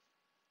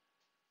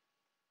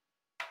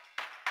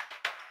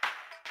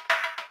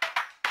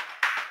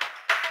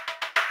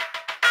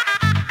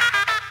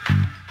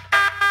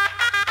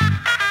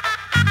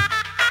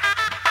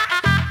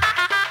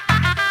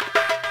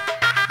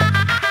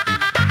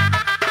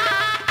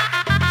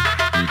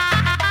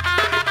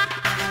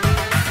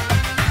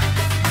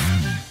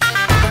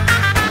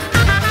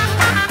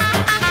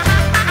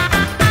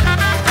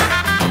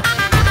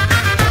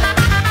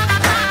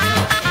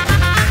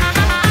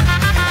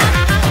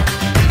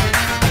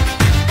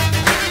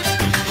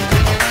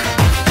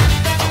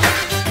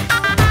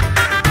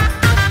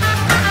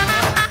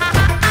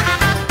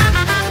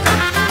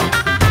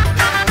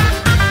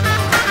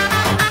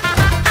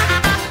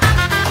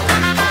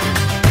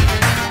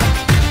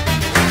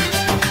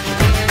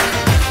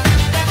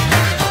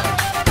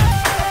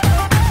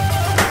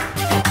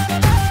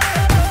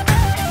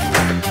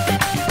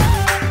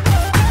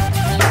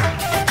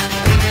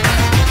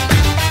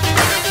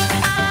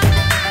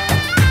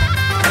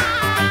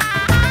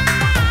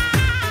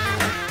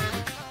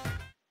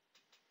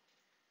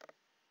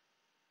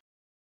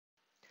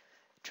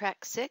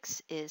 Track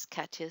 6 is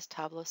Katya's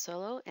tabla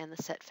solo and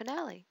the set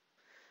finale.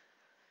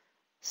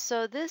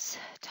 So this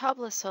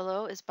tabla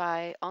solo is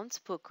by Ons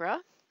Pukra,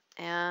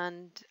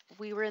 and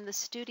we were in the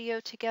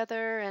studio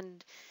together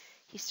and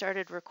he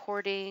started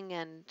recording,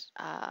 and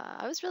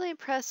I was really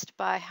impressed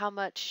by how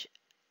much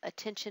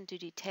attention to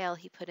detail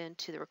he put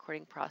into the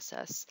recording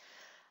process.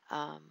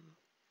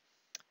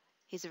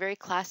 He's a very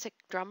classic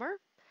drummer,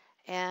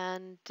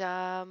 and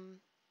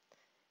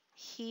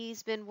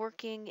he's been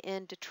working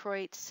in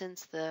Detroit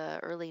since the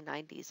early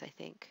 90s, I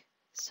think.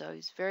 So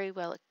he's very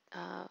well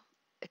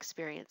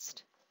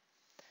experienced.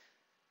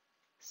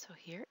 So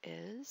here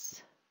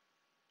is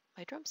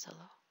my drum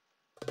solo.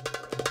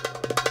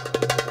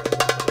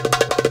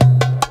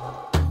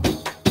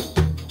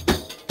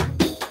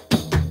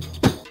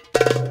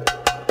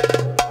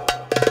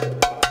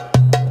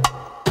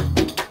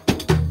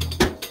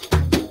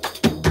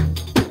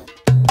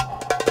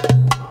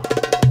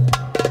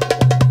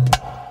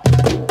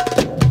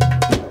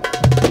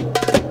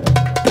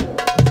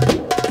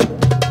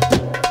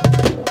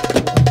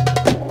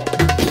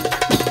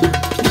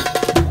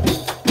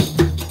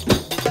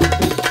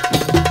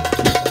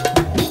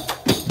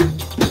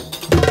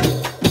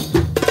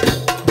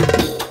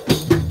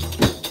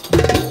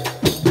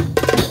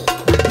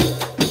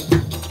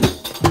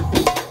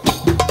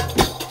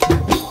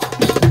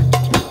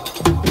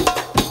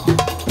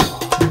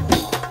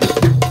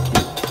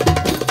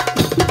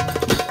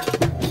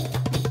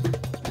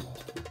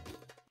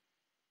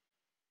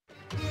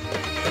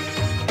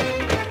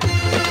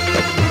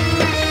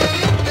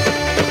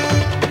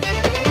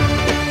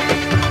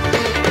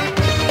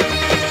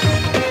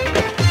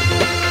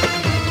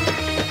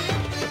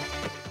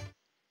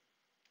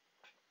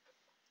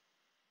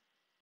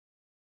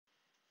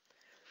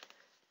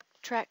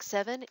 Track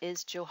 7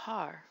 is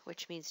Johar,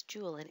 which means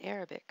jewel in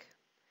Arabic.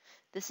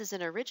 This is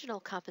an original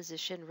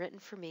composition written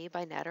for me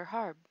by Nader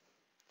Harb.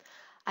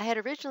 I had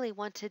originally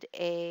wanted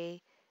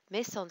a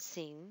mise en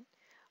scene,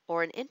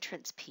 or an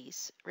entrance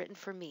piece, written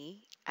for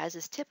me, as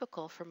is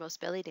typical for most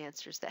belly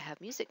dancers that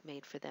have music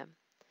made for them.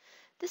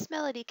 This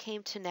melody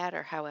came to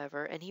Nader,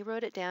 however, and he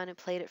wrote it down and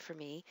played it for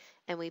me,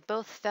 and we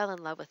both fell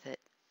in love with it.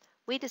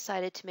 We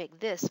decided to make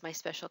this my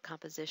special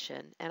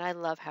composition, and I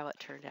love how it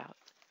turned out.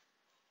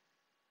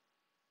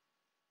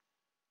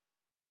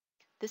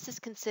 This is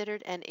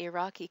considered an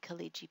Iraqi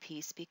Khaliji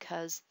piece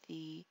because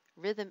the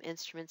rhythm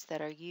instruments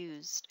that are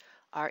used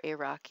are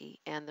Iraqi,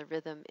 and the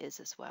rhythm is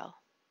as well.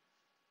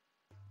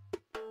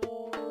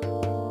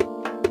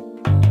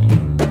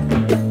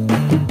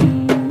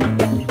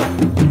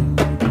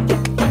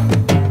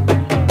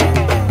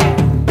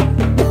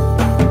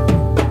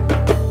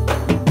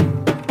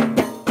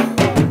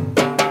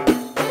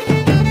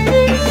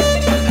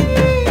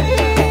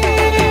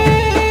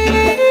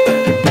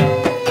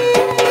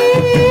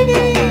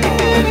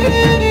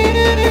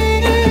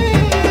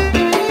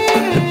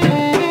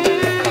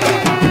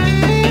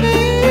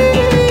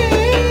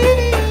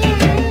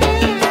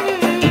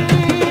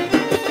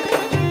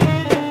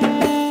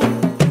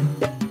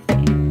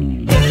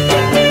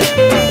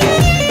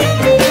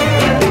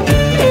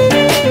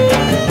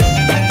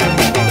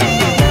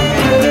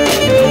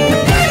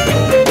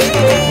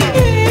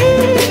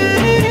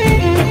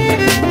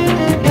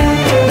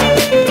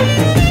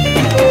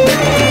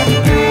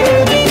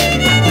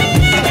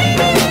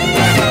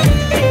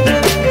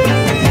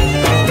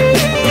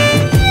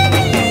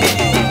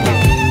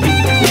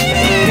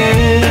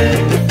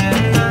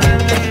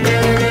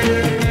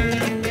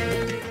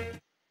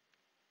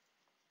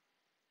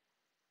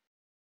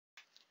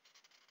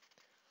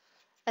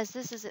 As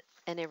this is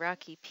an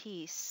Iraqi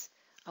piece,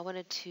 I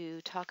wanted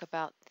to talk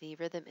about the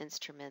rhythm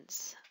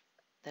instruments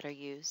that are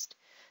used.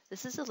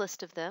 This is a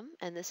list of them,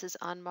 and this is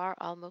Anmar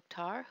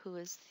al-Mukhtar, who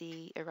is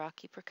the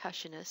Iraqi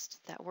percussionist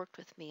that worked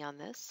with me on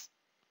this.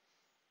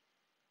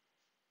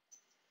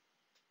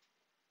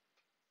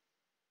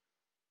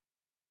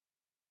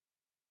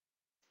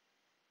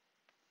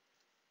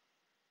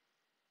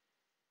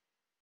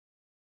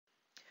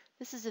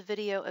 This is a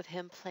video of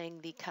him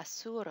playing the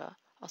kasura,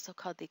 also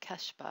called the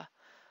kashba,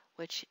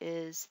 which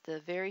is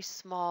the very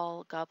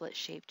small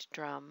goblet-shaped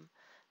drum.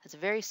 It has a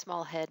very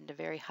small head and a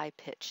very high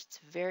pitch. It's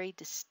very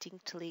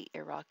distinctly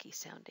Iraqi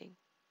sounding.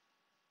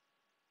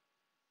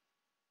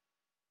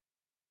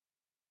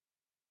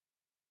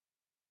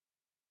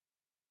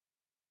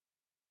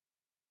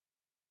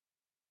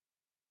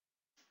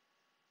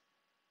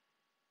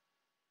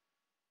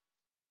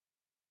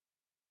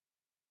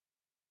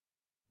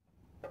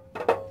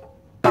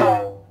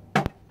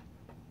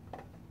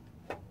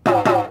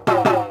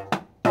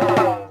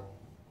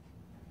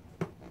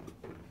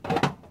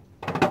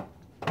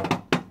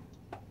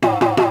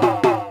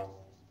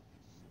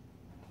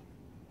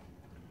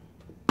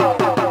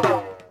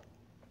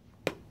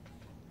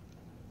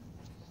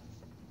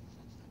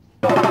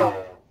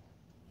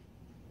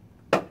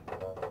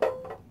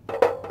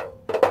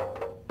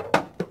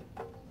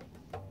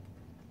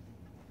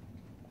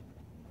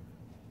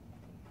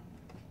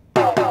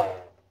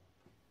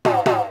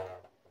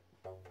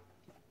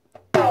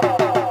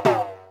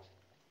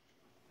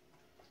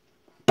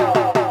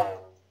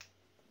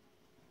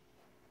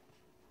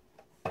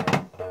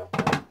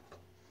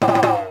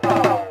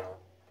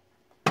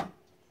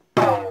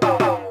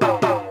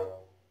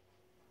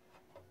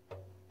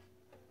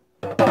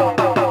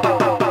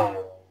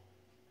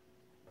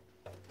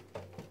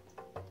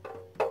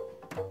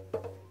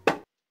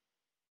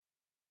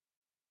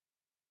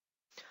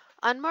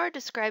 Anmar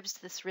describes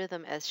this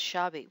rhythm as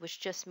shabi, which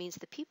just means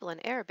the people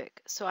in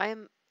Arabic. So I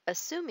am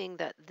assuming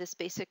that this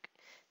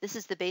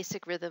is the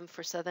basic rhythm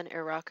for southern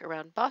Iraq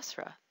around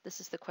Basra.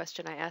 This is the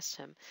question I asked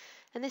him.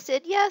 And they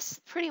said, yes,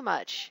 pretty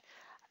much.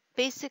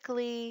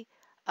 Basically,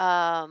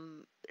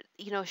 um,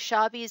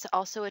 shabi is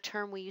also a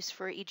term we use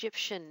for an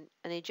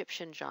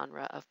Egyptian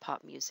genre of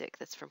pop music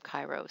that's from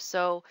Cairo.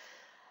 So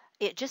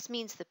it just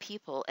means the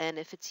people, and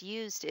if it's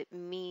used, it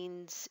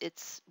means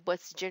it's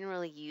what's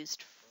generally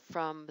used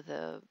from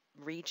the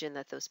region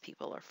that those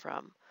people are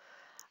from.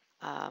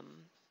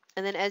 Um,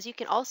 and then, as you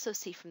can also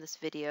see from this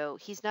video,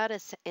 he's not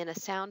in a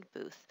sound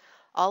booth.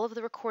 All of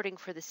the recording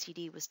for the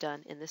CD was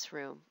done in this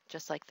room,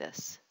 just like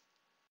this.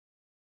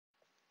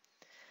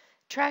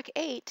 Track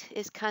 8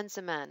 is Kan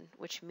Zaman,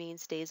 which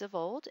means Days of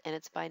Old, and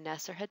it's by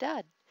Nasser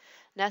Haddad.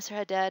 Nasser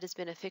Haddad has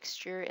been a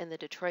fixture in the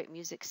Detroit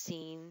music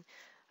scene,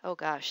 oh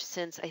gosh,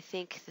 since I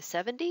think the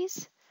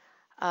 70s,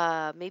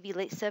 maybe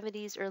late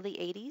 70s, early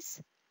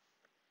 80s.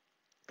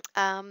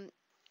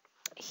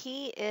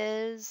 He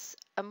is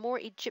a more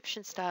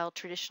Egyptian style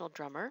traditional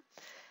drummer.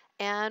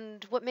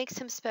 And what makes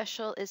him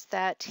special is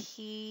that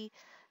he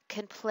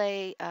can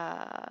play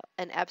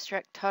an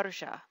abstract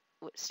tarja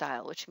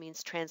style, which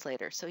means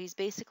translator. So he's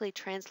basically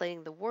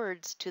translating the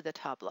words to the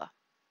tabla.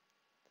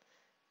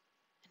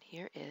 And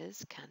here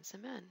is Kan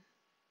Zaman.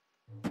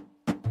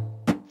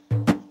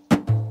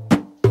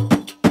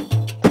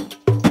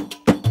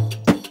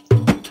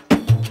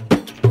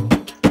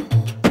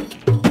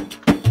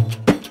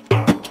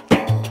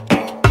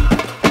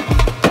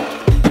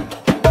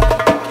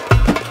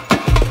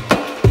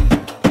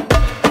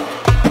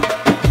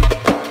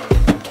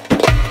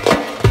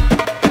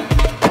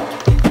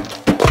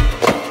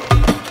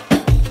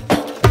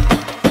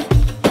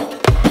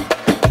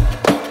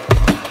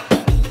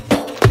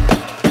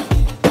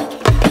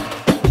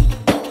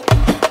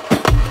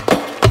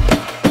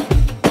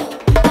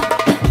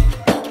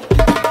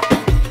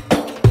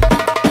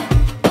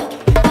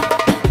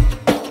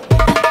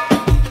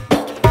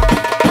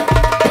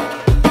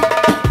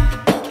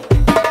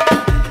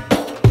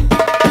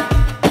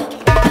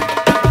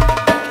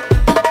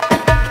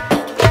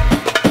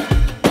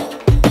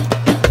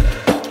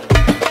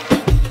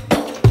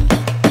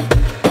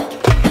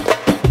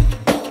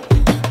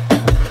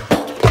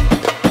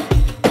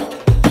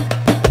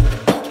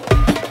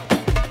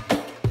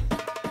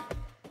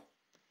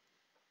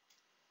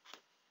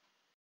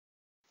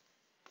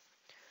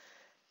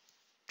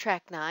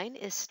 Track 9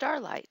 is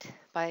Starlight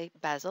by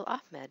Basil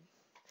Ahmed.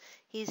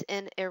 He's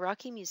an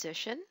Iraqi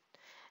musician,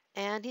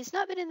 and he's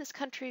not been in this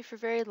country for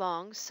very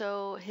long,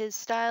 so his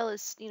style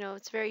is,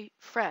 it's very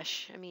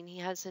fresh. I mean, he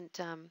hasn't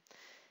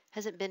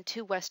been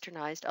too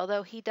westernized,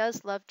 although he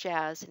does love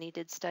jazz and he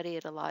did study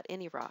it a lot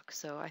in Iraq,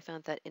 so I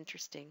found that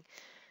interesting.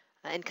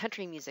 And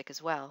country music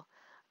as well.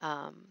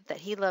 That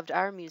he loved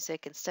our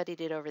music and studied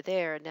it over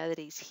there, and now that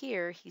he's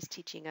here, he's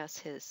teaching us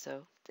his,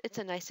 so it's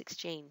a nice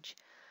exchange.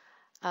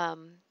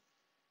 Um,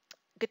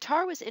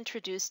 Guitar was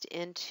introduced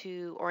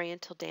into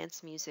Oriental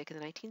dance music in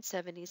the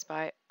 1970s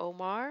by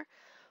Omar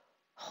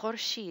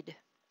Khorshid.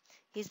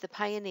 He's the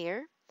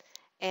pioneer,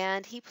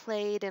 and he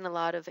played in a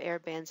lot of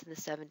Arab bands in the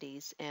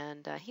 70s,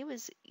 and he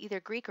was either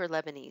Greek or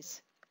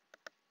Lebanese.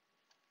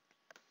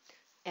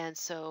 And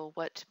so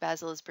what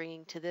Basil is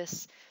bringing to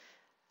this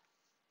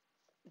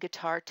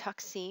guitar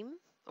taksim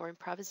or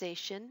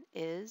improvisation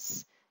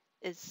is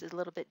a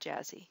little bit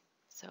jazzy.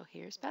 So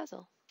here's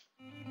Basil.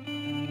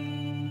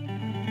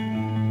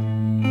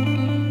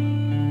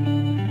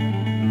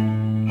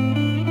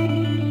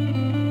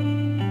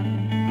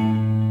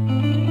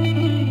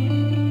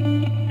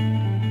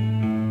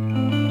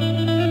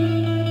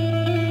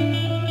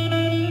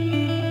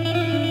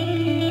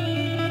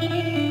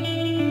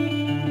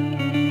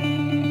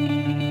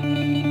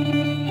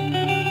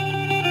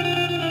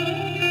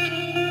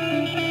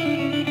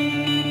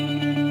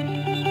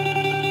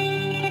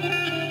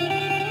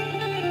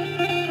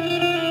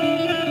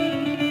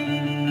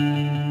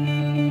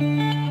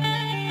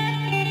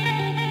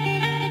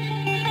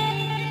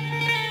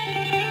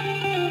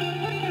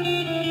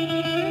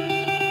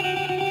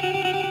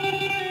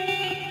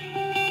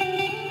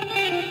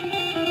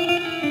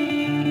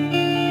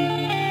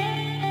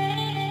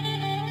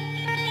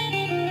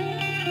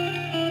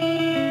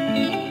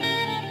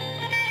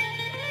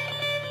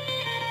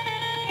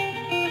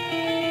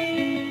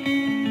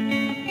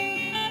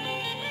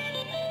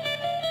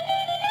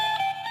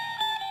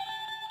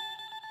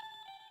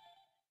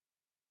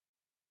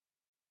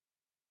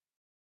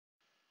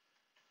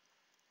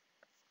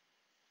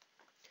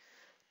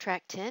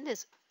 Track 10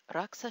 is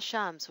Raqsa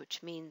Shams,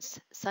 which means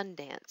sun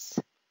dance.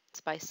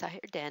 It's by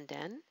Sahir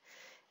Dandan.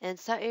 And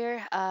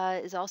Sahir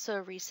is also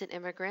a recent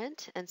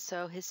immigrant, and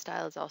so his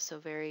style is also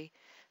very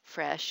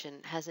fresh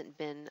and hasn't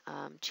been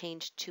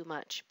changed too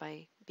much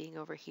by being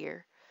over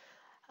here.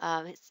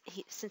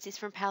 Since he's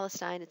from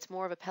Palestine, it's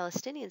more of a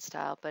Palestinian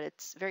style, but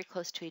it's very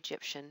close to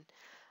Egyptian.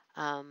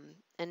 And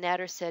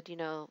Nader said,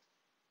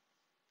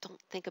 don't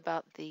think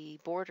about the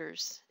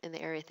borders in the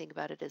area, think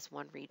about it as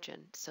one region.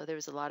 So there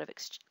was a lot of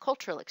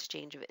cultural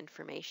exchange of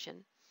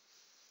information.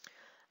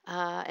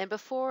 And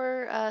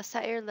before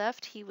Sair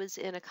left, he was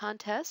in a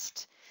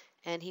contest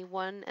and he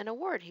won an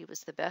award. He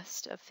was the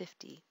best of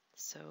 50.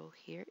 So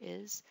here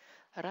is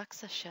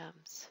Raqsa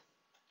Shams.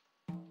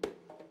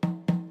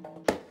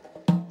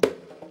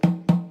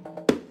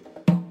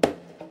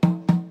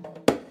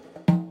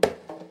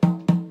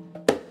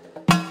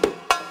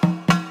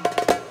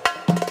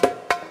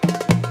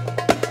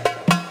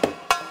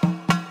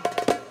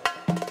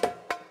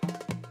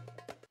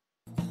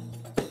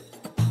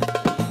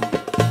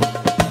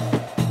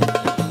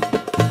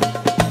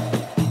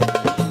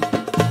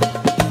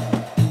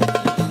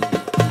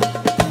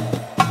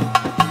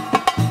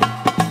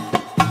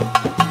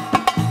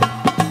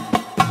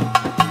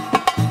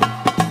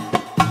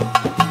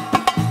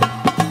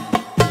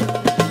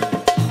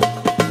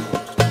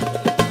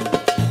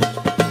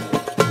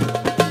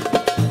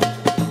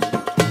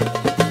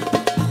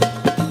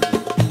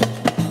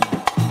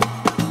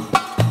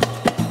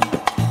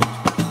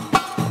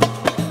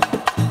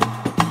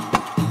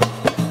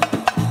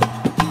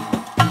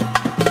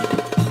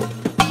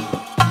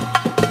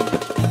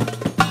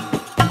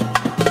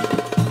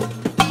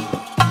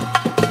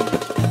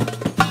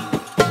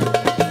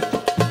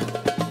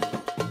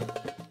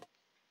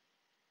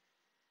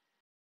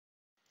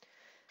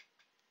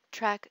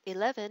 Track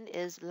 11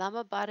 is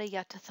Lama Bada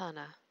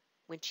Yatathana,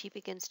 When She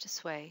Begins to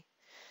Sway.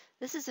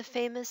 This is a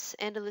famous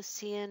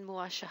Andalusian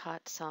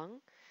muashahat song,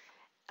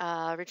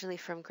 originally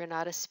from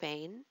Granada,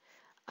 Spain.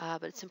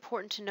 But it's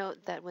important to note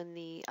that when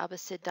the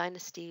Abbasid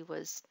dynasty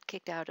was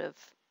kicked out of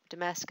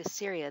Damascus,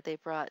 Syria, they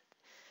brought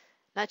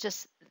not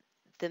just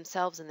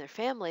themselves and their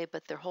family,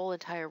 but their whole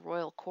entire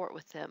royal court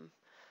with them.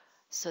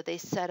 So they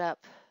set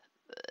up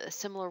a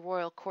similar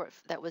royal court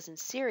that was in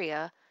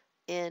Syria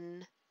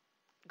in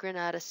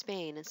Granada,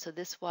 Spain, and so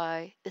this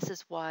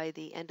is why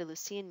the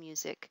Andalusian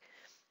music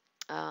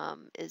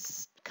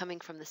is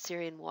coming from the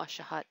Syrian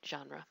muashahat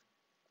genre.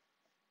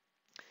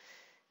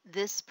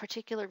 This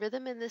particular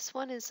rhythm in this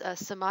one is a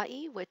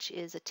sama'i, which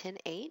is a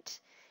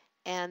 10/8,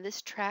 and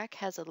this track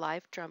has a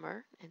live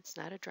drummer. It's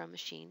not a drum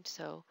machine,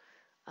 so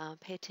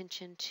pay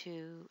attention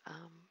to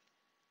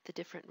the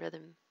different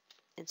rhythm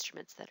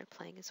instruments that are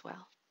playing as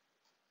well.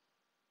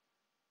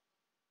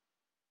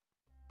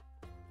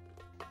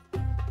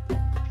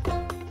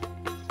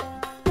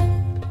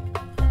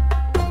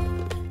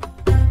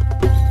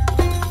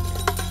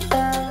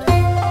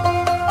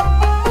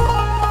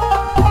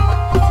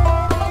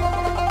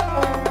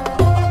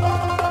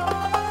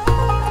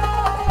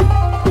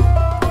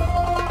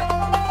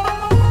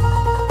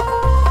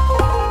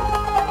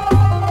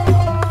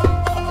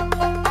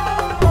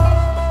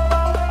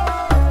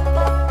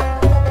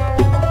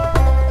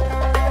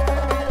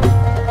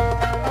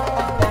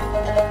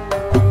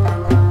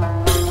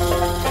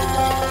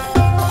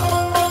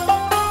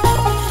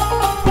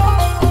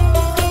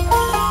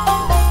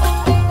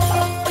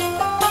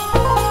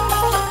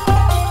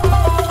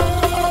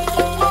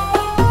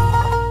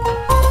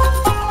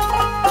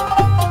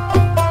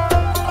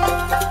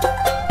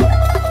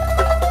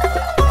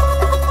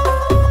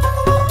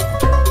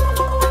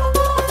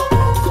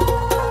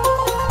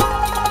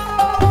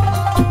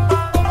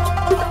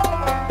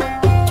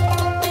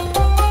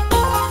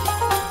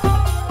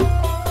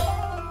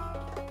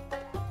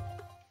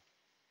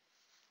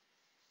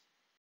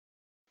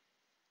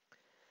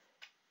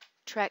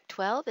 Track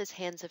 12 is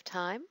Hands of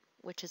Time,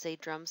 which is a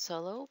drum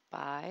solo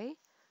by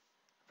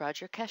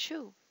Roger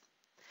Cashew.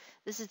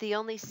 This is the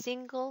only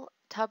single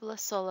tabla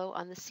solo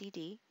on the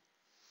CD,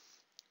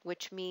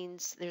 which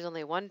means there's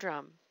only one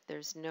drum.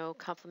 There's no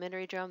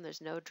complementary drum,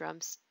 there's no drum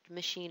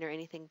machine or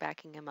anything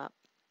backing him up.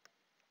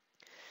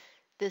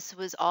 This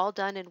was all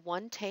done in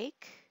one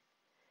take.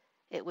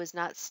 It was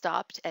not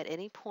stopped at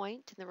any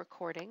point in the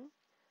recording,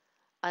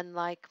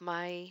 unlike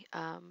my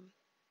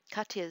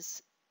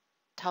Katya's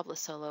tabla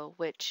solo,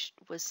 which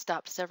was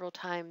stopped several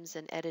times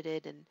and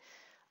edited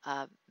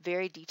and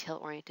very detail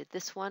oriented.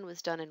 This one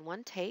was done in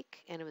one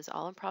take and it was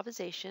all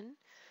improvisation.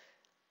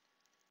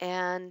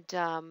 And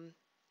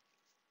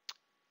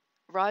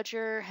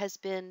Roger has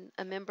been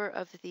a member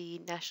of the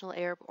National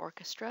Arab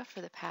Orchestra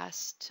for the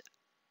past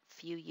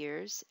few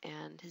years,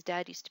 and his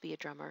dad used to be a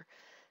drummer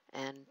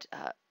and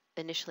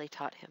initially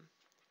taught him.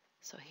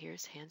 So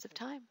here's Hands of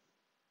Time.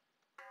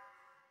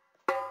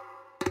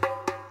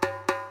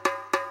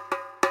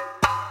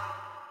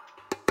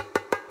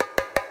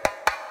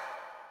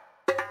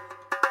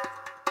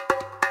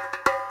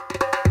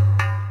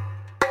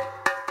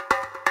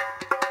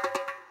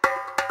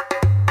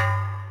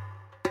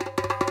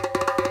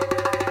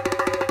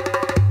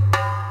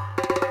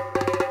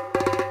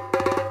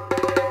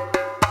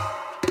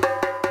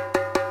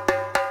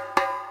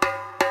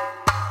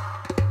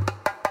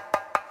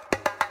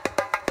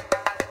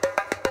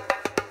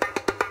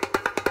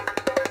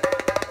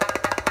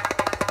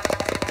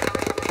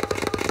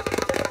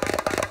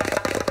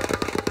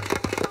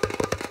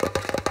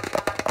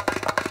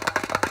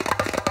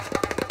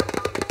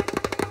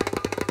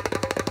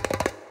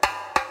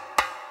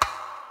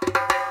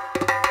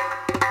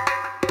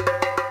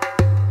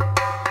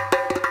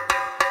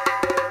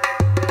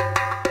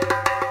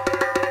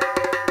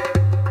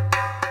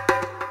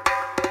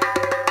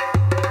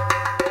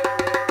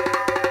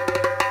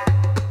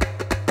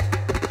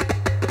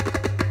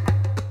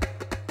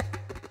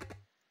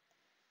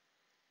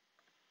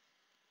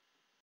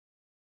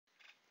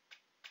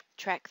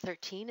 Track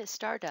 13 is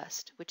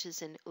Stardust, which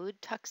is an Oud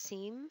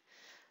Taksim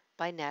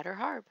by Nader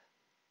Harb.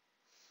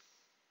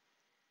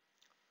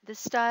 This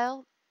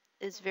style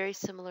is very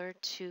similar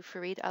to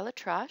Farid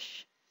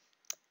Al-Atrash,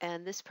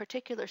 and this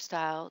particular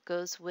style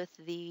goes with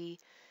the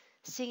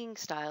singing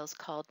styles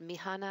called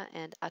Mihana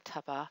and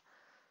Ataba,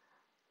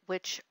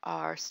 which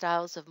are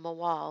styles of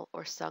mawal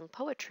or sung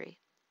poetry.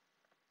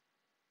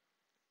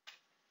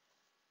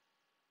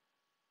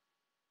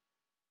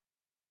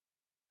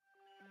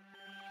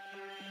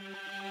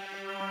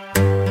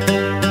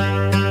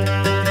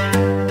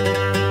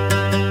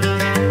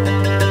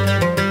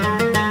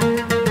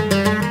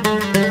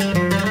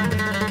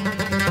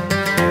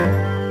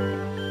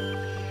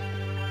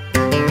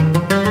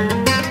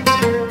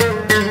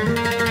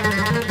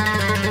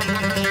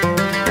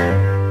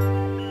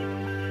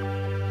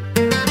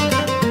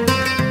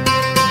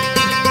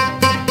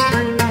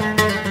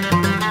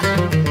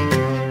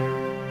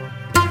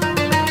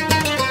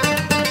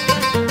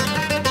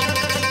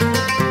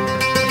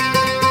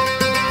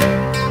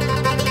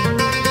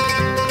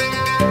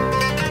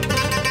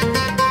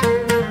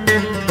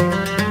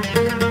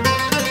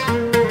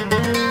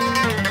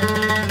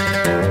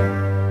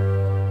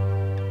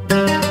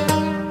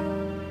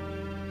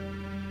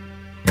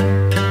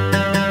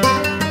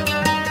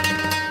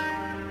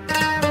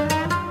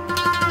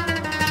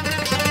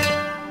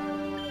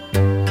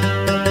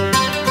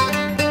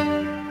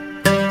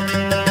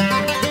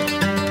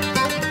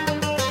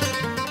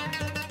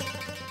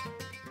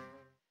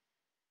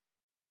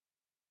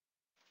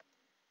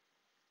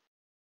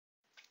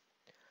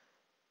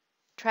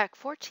 Track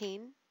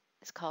 14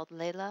 is called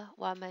Layla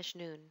wa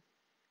Majnun,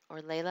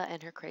 or Layla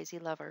and Her Crazy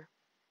Lover.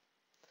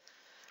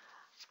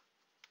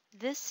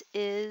 This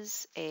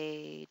is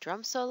a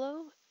drum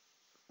solo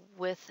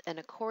with an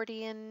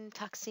accordion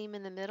taksim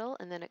in the middle,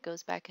 and then it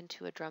goes back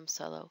into a drum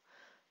solo.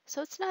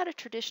 So it's not a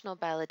traditional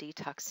balladi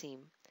taksim.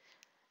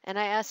 And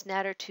I asked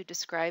Nader to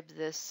describe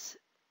this,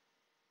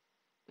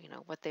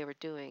 what they were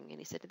doing, and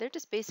he said they're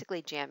just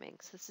basically jamming.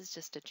 So this is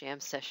just a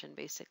jam session,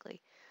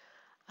 basically.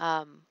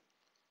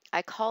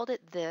 I called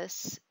it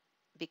this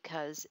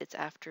because it's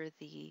after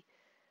the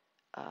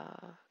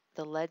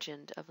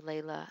legend of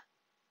Layla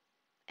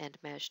and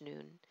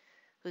Majnun,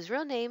 whose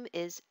real name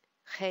is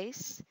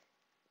Qais,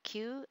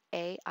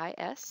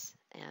 Qais,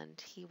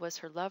 and he was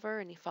her lover,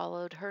 and he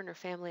followed her and her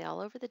family all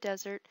over the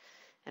desert,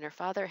 and her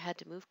father had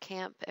to move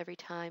camp every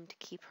time to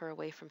keep her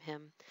away from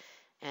him,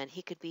 and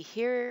he could be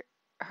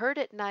heard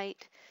at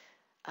night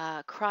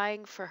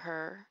crying for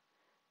her,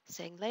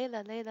 saying,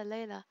 Layla, Layla,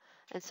 Layla.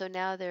 And so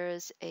now there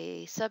is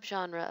a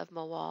subgenre of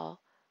mawal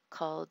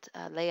called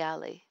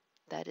layali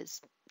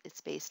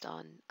it's based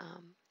on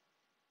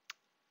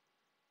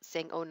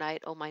saying oh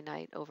night, oh my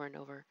night over and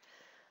over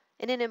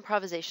in an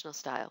improvisational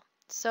style.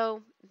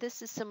 So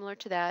this is similar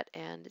to that,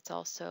 and it's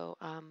also,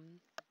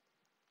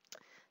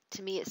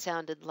 to me, it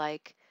sounded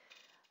like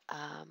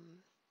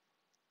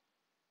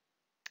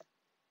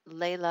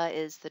Layla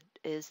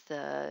is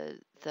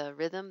the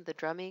rhythm, the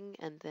drumming,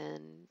 and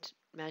then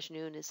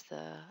Majnun is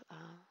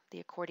the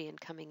accordion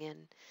coming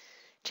in,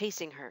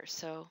 chasing her.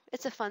 So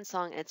it's a fun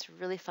song. It's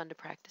really fun to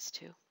practice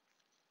too.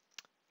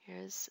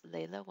 Here's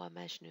Layla wa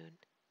Majnun.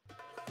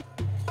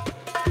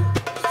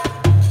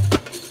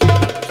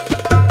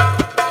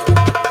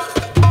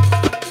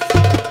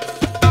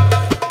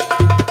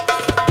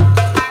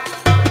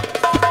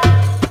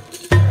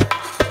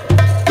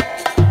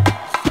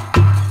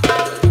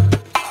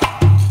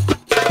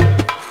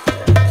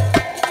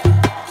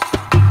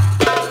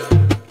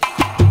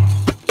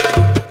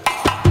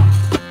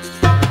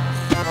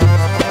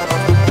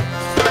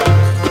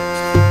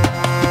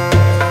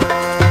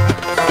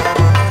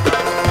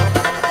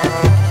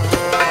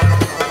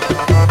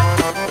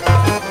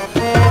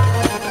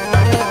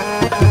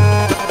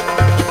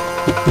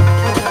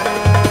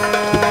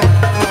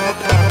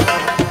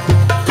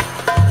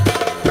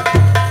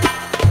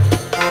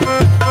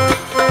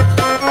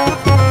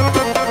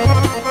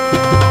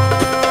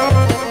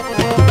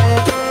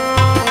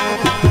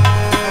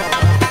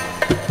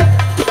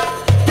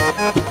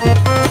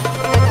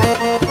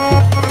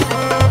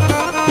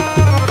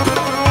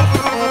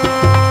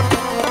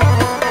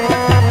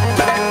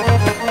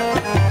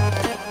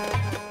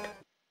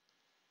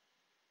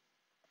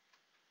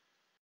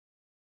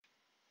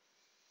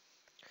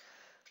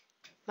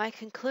 My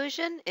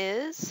conclusion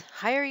is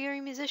hire your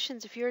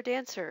musicians if you're a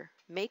dancer.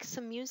 Make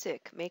some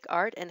music, make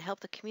art, and help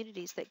the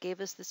communities that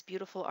gave us this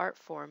beautiful art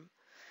form.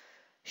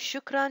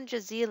 Shukran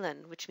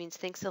jazilan, which means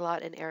thanks a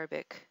lot in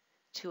Arabic,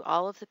 to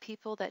all of the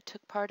people that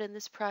took part in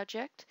this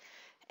project,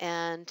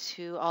 and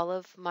to all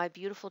of my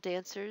beautiful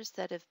dancers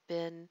that have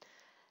been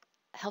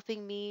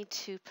helping me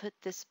to put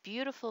this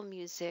beautiful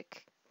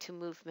music to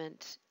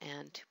movement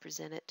and to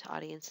present it to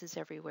audiences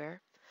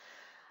everywhere.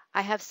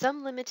 I have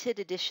some limited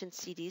edition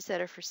CDs that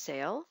are for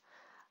sale.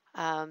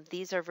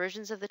 These are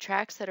versions of the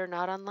tracks that are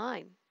not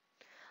online.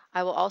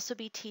 I will also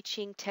be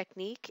teaching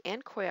technique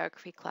and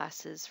choreography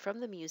classes from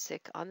the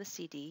music on the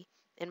CD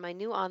in my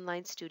new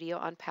online studio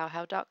on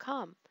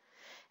powhow.com,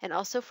 and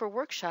also for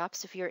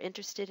workshops if you're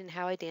interested in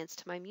how I dance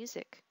to my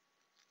music.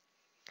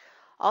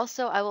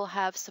 Also, I will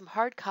have some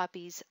hard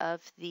copies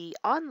of the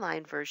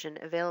online version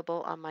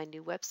available on my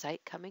new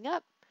website coming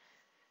up.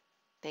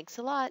 Thanks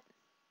a lot.